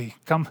generosity.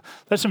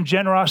 Let some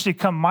generosity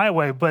come my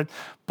way. But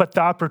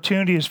the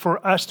opportunity is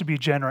for us to be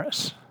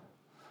generous.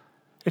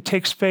 It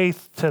takes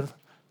faith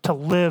to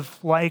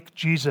live like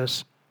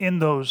Jesus in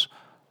those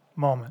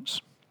moments.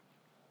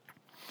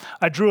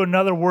 I drew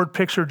another word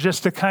picture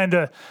just to kind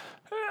of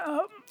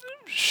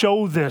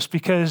show this,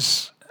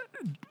 because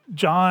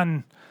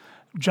John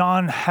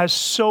has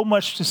so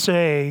much to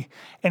say,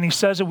 and he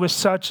says it with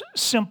such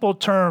simple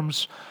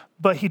terms,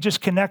 but he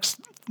just connects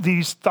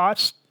these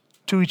thoughts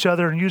to each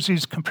other and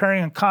uses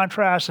comparing and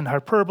contrast and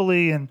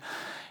hyperbole,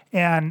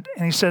 and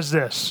he says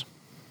this: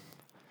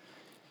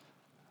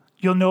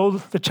 you'll know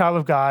the child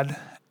of God,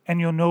 and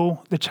you'll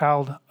know the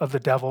child of the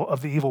devil,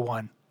 of the evil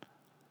one,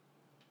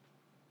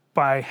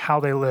 by how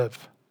they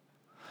live.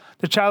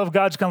 The child of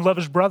God's going to love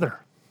his brother.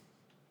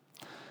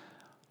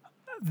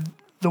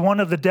 The one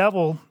of the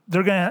devil,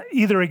 they're going to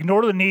either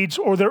ignore the needs,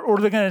 or they're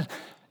going to,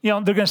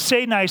 they're going to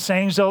say nice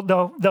things.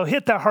 They'll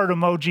hit that heart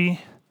emoji.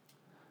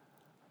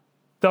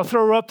 They'll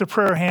throw up the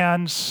prayer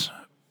hands,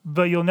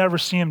 but you'll never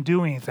see them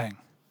do anything.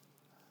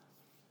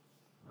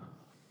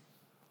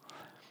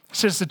 It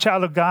says the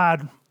child of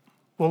God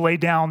will lay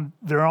down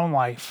their own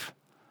life,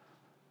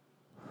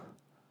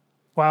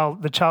 while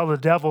the child of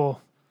the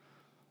devil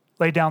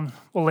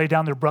will lay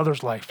down their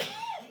brother's life.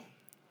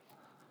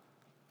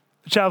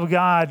 The child of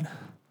God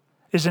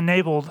is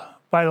enabled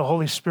by the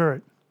Holy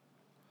Spirit.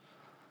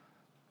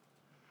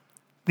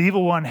 The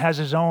evil one has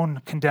his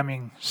own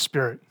condemning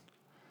spirit.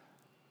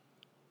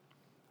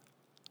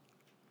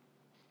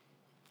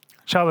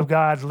 The child of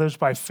God lives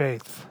by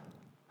faith.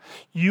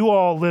 You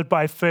all live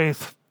by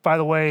faith, by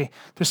the way,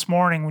 this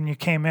morning when you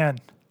came in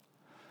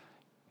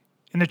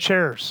the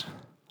chairs.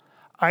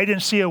 I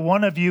didn't see a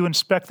one of you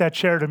inspect that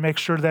chair to make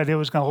sure that it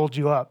was going to hold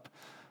you up.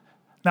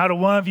 Not a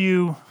one of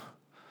you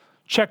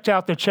checked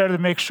out the chair to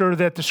make sure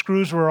that the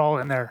screws were all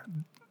in there.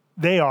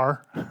 They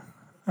are.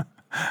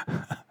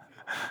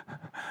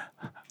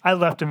 I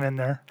left them in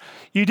there.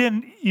 You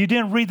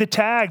didn't read the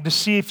tag to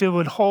see if it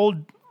would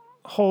hold,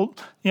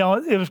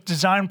 it was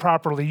designed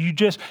properly.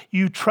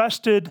 You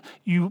trusted,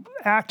 you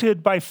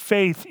acted by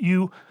faith.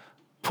 You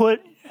put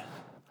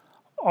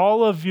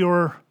all of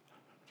your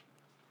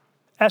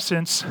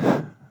essence,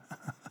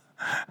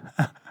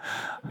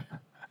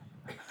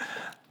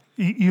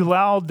 you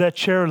allowed that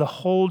chair to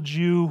hold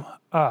you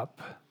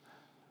up.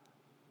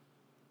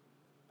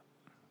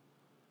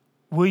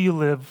 Will you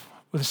live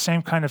with the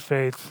same kind of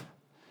faith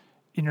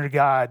in your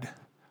God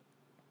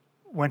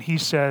when he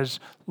says,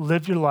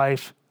 live your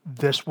life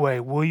this way?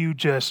 Will you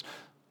just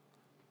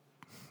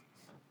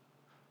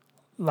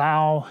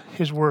allow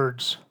his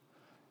words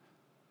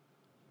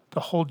to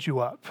hold you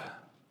up?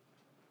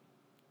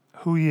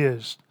 Who he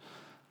is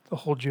to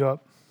hold you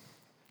up.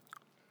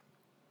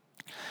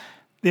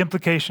 The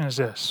implication is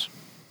this: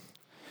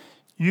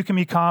 you can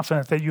be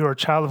confident that you are a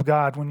child of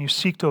God when you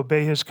seek to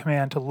obey his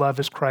command to love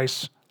as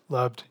Christ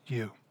loved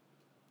you.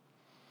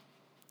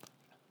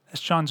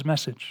 That's John's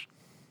message.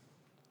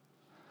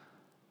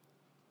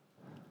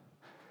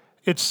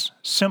 It's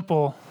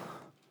simple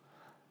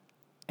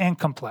and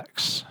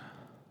complex.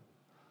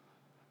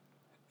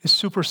 It's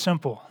super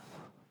simple,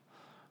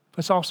 but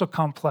it's also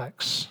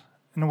complex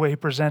in the way he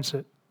presents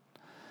it.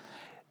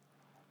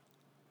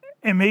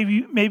 And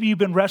maybe you've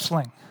been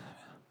wrestling.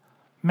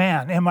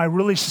 Man, am I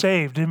really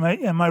saved? Am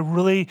I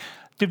really,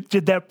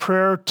 did that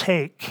prayer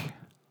take?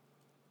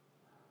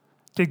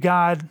 Did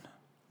God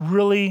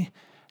really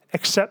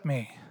accept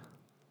me?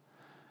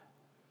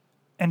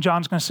 And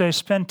John's going to say,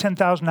 spend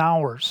 10,000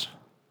 hours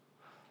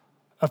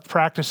of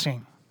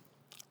practicing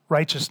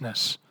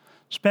righteousness.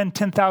 Spend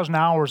 10,000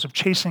 hours of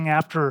chasing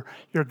after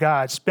your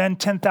God. Spend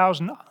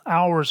 10,000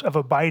 hours of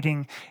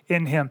abiding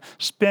in him.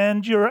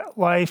 Spend your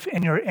life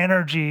and your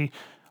energy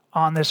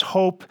on this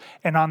hope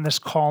and on this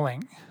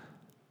calling.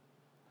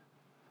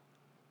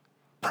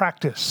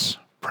 Practice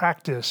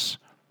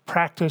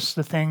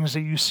the things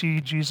that you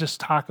see Jesus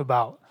talk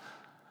about.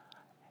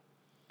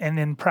 And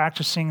in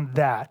practicing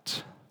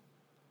that,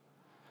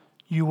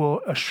 you will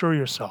assure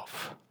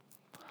yourself.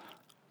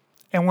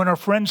 And when our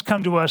friends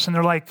come to us and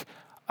they're like,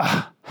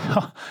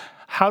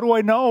 how do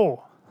I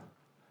know?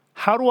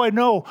 How do I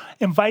know?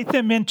 Invite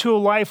them into a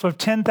life of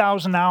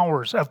 10,000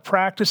 hours of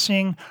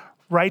practicing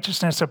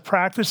righteousness, of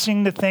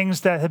practicing the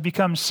things that have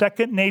become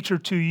second nature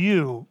to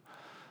you.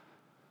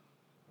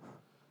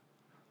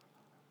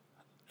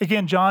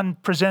 Again, John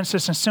presents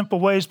this in simple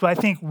ways, but I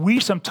think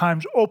we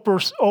sometimes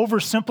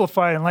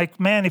oversimplify and like,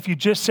 man, if you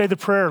just say the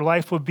prayer,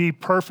 life would be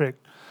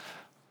perfect.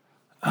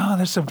 Oh,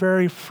 that's the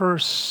very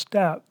first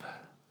step.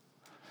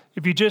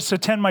 If you just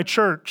attend my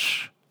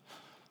church,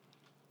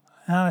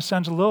 it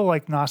sounds a little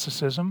like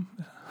Gnosticism.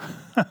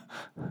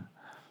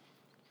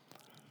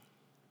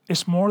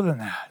 It's more than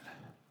that.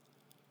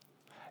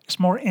 It's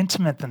more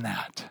intimate than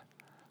that.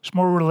 It's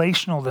more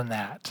relational than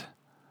that.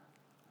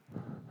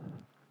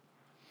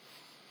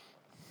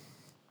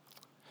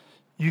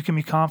 You can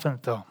be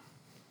confident, though.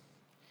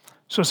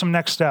 So some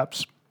next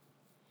steps.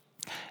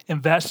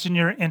 Invest in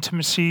your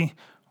intimacy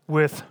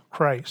with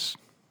Christ.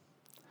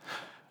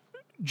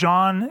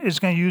 John is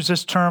going to use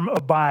this term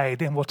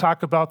abide, and we'll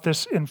talk about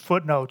this in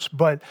footnotes,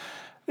 but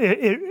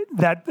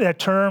that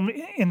term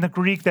in the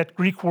Greek, that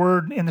Greek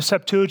word in the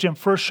Septuagint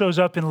first shows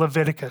up in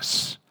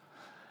Leviticus.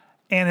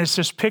 And it's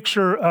this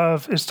picture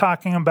of, it's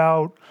talking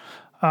about,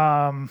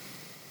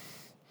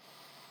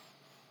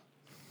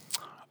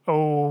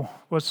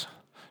 what's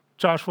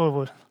Joshua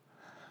would?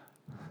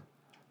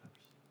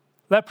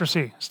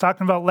 Leprosy. It's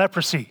talking about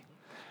leprosy.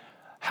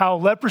 How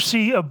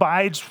leprosy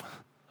abides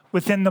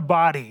within the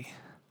body.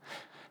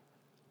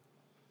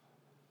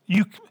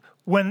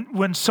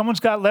 When someone's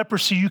got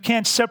leprosy, you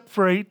can't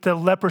separate the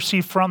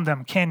leprosy from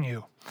them, can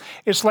you?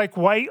 It's like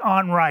white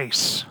on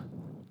rice.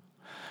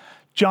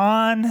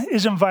 John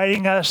is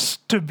inviting us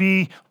to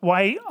be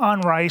white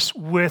on rice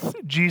with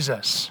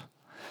Jesus.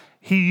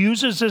 He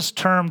uses this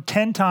term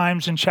 10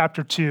 times in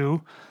chapter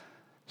 2,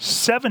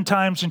 7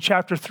 times in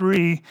chapter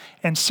 3,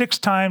 and 6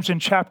 times in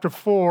chapter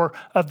 4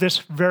 of this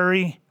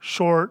very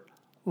short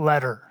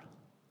letter.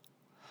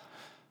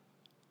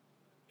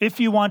 If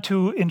you want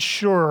to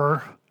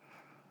ensure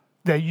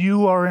that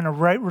you are in a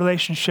right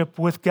relationship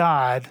with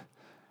God,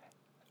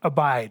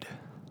 abide.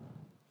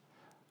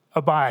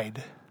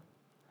 Abide.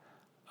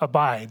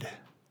 Abide.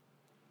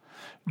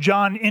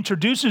 John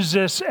introduces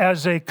this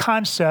as a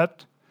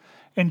concept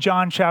in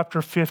John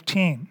chapter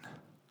 15.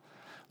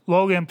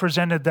 Logan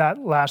presented that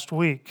last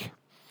week.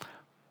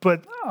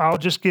 But I'll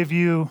just give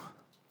you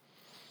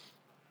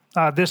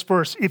this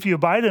verse. If you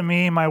abide in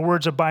me, my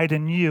words abide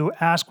in you,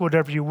 ask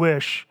whatever you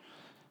wish,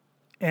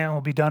 and it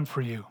will be done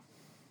for you.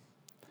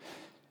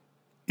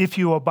 If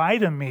you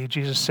abide in me,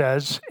 Jesus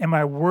says, and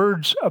my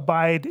words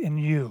abide in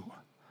you.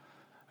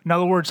 In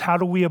other words, how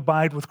do we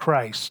abide with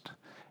Christ?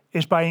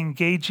 Is by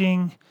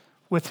engaging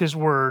with his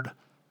word.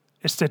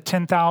 It's the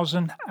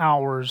 10,000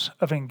 hours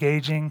of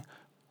engaging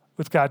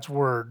with God's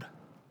word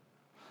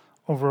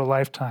over a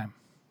lifetime.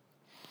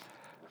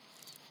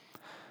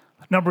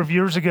 A number of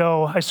years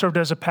ago, I served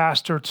as a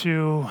pastor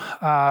to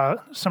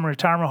some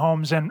retirement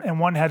homes, and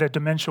one had a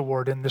dementia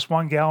ward. And this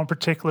one gal in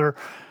particular,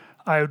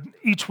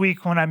 each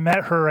week when I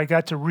met her, I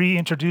got to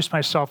reintroduce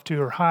myself to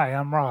her. Hi,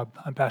 I'm Rob.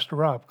 I'm Pastor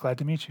Rob. Glad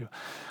to meet you.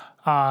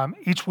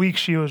 Each week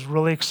she was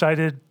really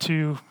excited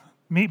to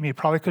meet me,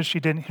 probably because she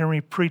didn't hear me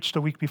preach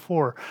the week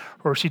before,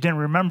 or she didn't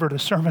remember the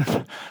sermon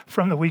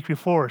from the week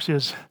before. She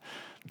was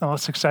the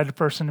most excited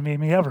person to meet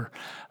me ever.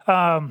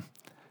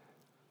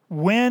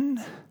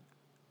 When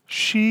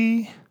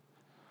she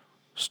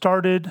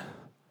started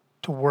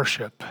to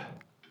worship,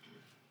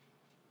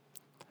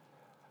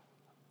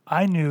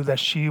 I knew that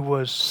she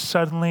was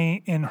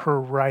suddenly in her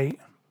right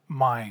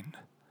mind.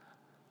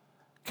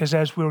 Because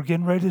as we were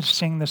getting ready to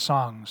sing the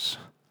songs,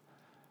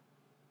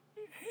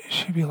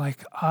 she'd be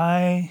like,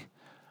 I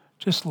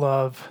just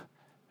love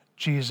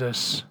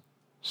Jesus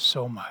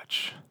so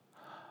much.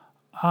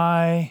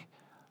 I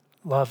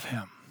love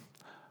him.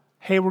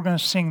 Hey, we're going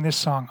to sing this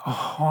song.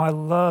 Oh, I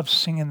love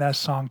singing that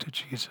song to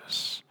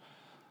Jesus.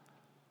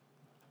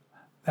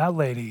 That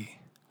lady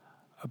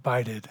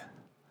abided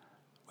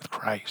with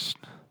Christ.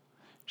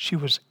 She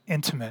was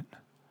intimate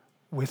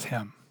with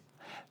him.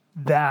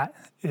 That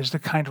is the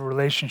kind of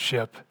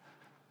relationship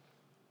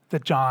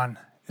that John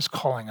is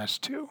calling us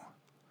to.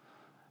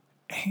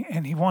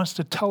 And he wants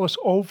to tell us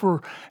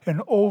over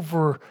and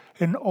over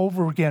and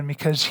over again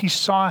because he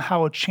saw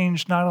how it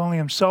changed not only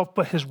himself,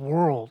 but his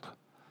world.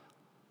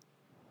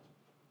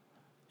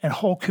 And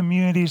whole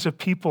communities of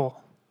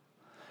people.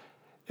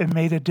 It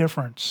made a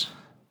difference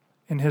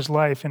in his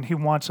life, and he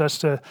wants us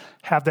to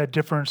have that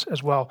difference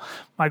as well.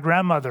 My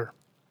grandmother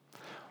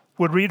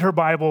would read her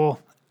Bible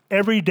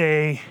every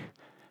day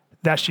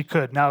that she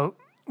could. Now,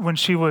 when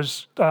she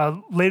was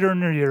later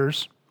in her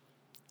years,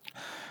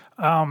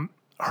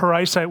 her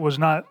eyesight was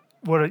not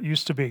what it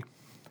used to be.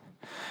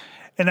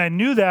 And I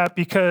knew that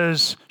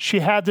because she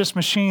had this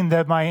machine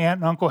that my aunt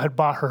and uncle had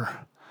bought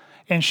her.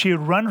 And she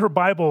would run her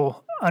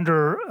Bible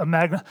under a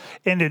magnet,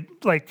 and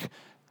it like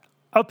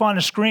up on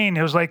the screen,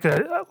 it was like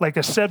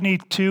a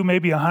 72,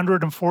 maybe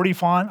 140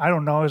 font. I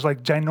don't know. It was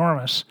like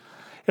ginormous.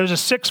 It was a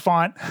 6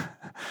 font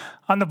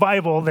on the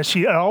Bible that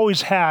she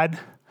always had,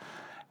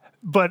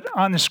 but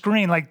on the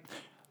screen, like,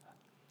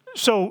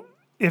 so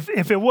if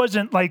it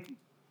wasn't like,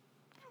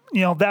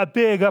 that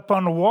big up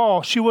on the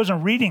wall, she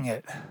wasn't reading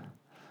it.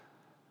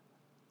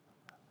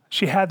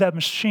 She had that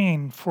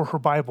machine for her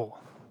Bible.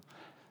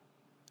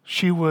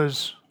 She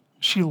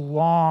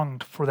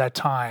longed for that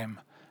time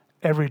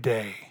every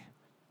day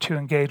to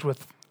engage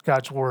with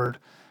God's word.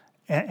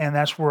 And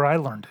that's where I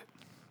learned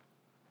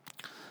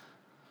it.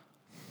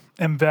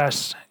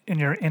 Invest in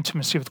your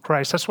intimacy with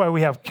Christ. That's why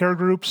we have care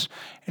groups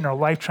and our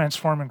life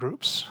transforming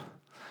groups.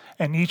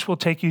 And each will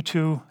take you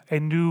to a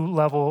new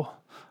level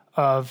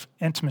of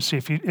intimacy.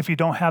 If you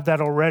don't have that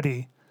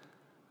already,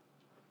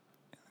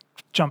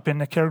 jump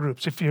into care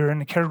groups. If you're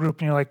in a care group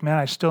and you're like, man,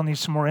 I still need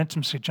some more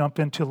intimacy, jump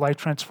into a life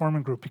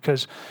transforming group,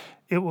 because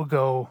it will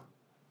go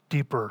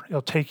deeper.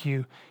 It'll take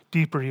you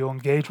deeper. You'll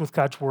engage with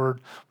God's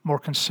word more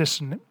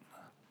consistent,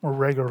 more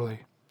regularly.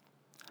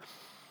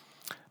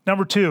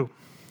 Number 2,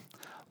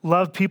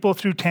 love people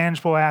through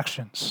tangible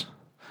actions,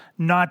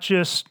 not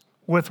just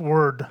with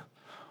word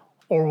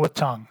or with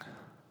tongue.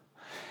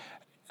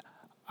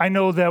 I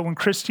know that when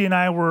Christy and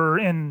I were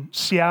in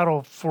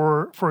Seattle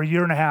for a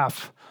year and a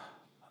half,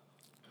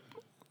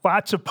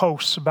 lots of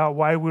posts about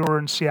why we were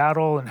in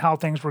Seattle and how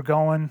things were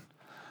going.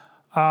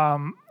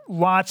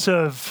 Lots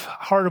of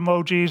heart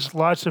emojis,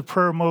 lots of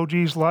prayer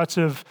emojis, lots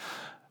of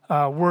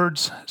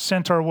words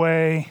sent our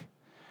way.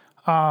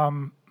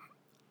 And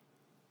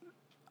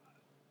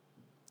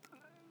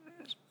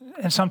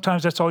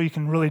sometimes that's all you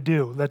can really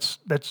do. That's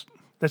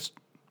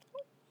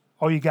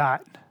all you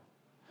got.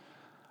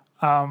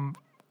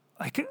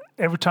 Like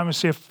every time I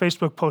see a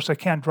Facebook post, I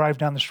can't drive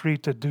down the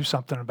street to do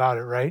something about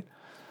it, right?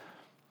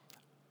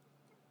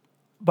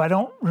 But I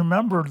don't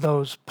remember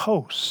those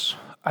posts.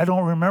 I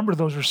don't remember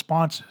those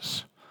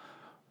responses.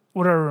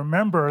 What I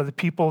remember are the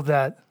people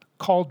that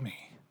called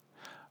me.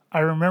 I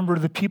remember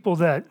the people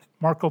that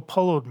Marco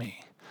Polo'd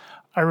me.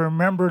 I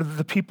remember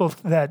the people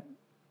that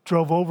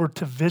drove over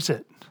to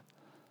visit.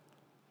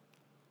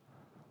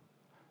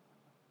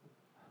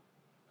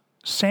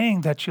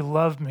 Saying that you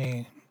love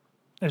me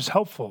is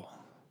helpful.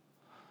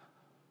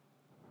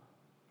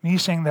 Me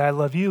saying that I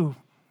love you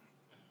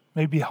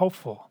may be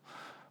helpful.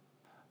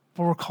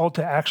 But we're called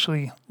to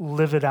actually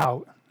live it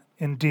out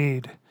in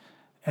deed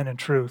and in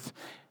truth.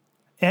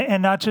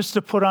 And not just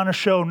to put on a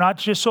show, not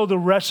just so the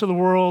rest of the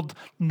world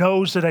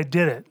knows that I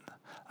did it.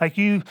 Like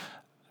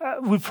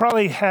we've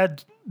probably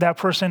had that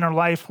person in our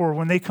life where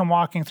when they come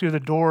walking through the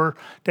door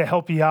to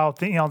help you out,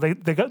 they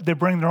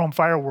bring their own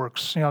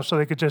fireworks, so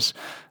they could just,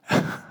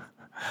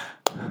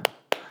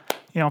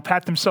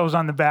 pat themselves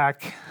on the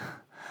back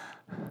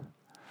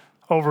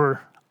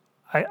over,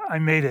 I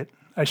made it.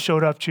 I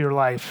showed up to your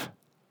life.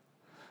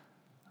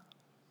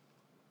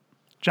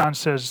 John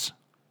says,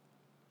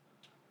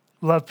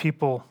 love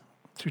people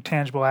through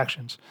tangible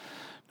actions.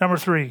 Number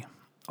 3,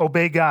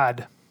 obey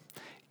God,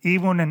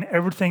 even when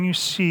everything you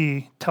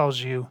see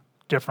tells you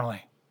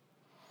differently.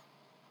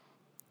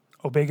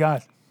 Obey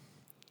God,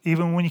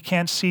 even when you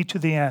can't see to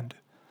the end.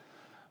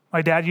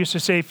 My dad used to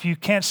say, if you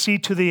can't see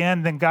to the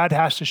end, then God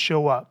has to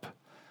show up.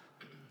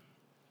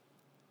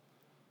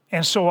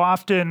 And so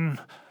often,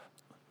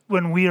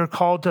 when we are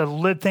called to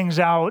live things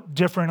out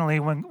differently,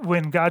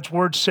 when God's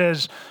word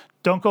says,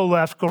 don't go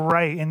left, go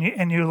right,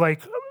 and you're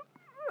like,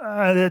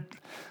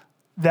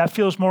 that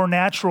feels more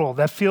natural,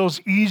 that feels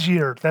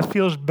easier, that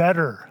feels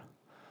better.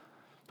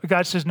 But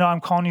God says, no, I'm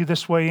calling you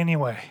this way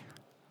anyway.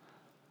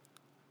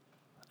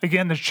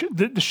 Again, the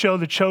show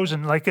The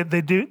Chosen, like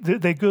they do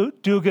a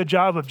good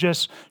job of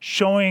just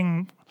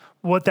showing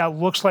what that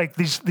looks like.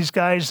 These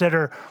guys that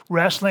are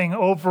wrestling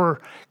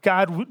over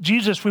God,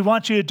 Jesus, we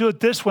want you to do it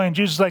this way, and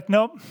Jesus is like,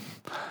 nope,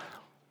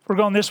 we're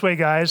going this way,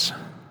 guys.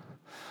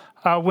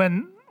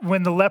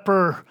 When the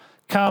leper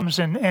comes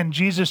and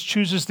Jesus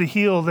chooses to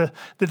heal, the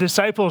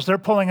disciples, they're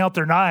pulling out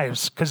their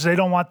knives because they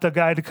don't want the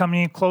guy to come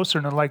any closer.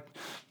 And they're like,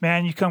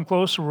 man, you come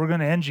closer, we're going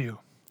to end you.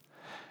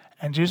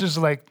 And Jesus is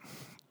like,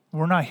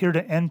 we're not here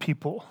to end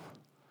people.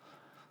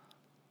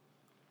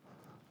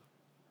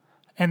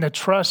 And the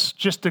trust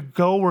just to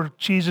go where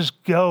Jesus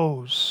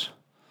goes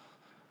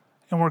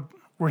and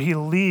where he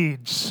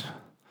leads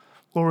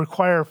will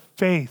require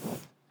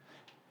faith.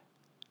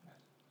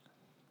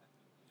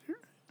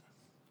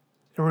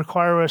 It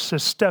requires us to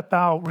step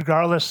out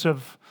regardless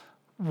of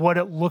what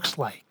it looks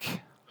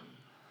like.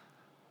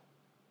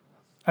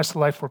 That's the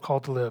life we're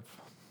called to live.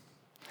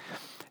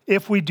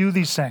 If we do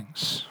these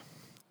things,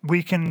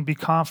 we can be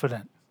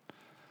confident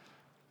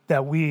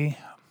that we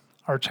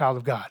are a child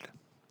of God.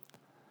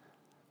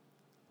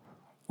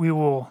 We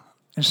will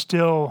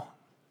instill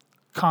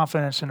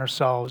confidence in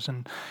ourselves.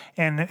 And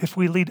if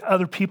we lead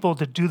other people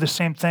to do the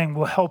same thing,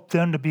 we'll help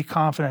them to be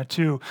confident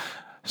too.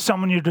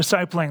 Someone you're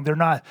discipling,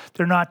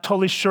 they're not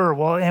totally sure.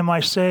 Well, am I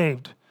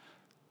saved?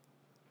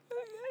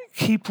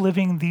 Keep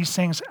living these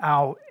things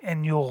out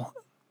and you'll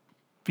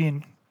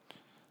be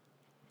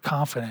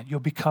confident. You'll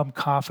become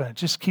confident.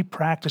 Just keep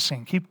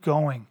practicing. Keep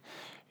going.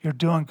 You're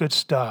doing good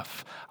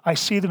stuff. I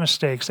see the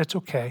mistakes. That's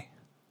okay.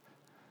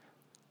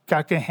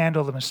 God can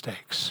handle the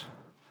mistakes.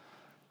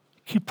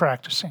 Keep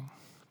practicing.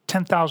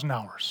 10,000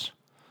 hours.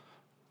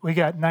 We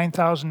got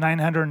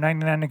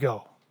 9,999 to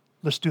go.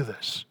 Let's do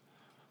this.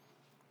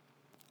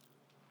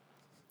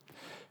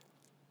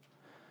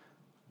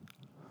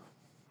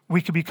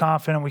 We could be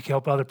confident. We can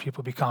help other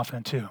people be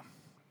confident too.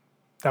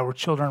 That we're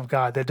children of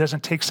God. That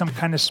doesn't take some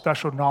kind of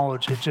special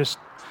knowledge. It just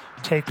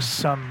takes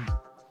some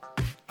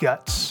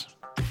guts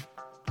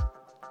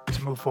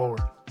to move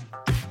forward.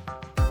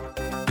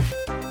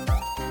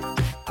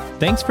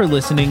 Thanks for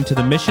listening to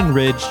the Mission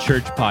Ridge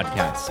Church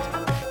podcast.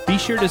 Be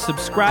sure to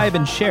subscribe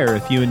and share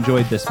if you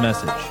enjoyed this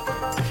message.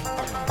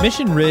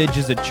 Mission Ridge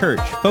is a church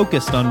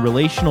focused on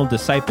relational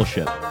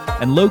discipleship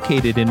and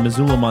located in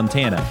Missoula,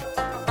 Montana.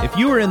 If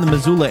you are in the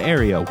Missoula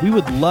area, we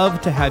would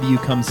love to have you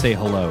come say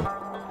hello.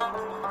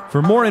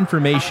 For more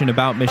information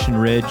about Mission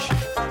Ridge,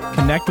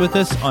 connect with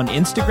us on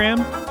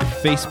Instagram,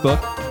 Facebook,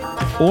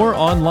 or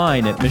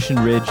online at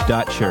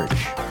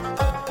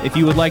missionridge.church. If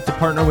you would like to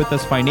partner with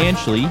us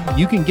financially,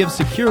 you can give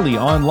securely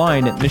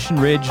online at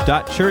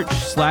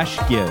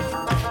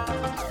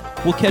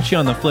missionridge.church/give. We'll catch you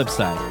on the flip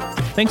side.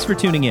 Thanks for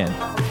tuning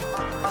in.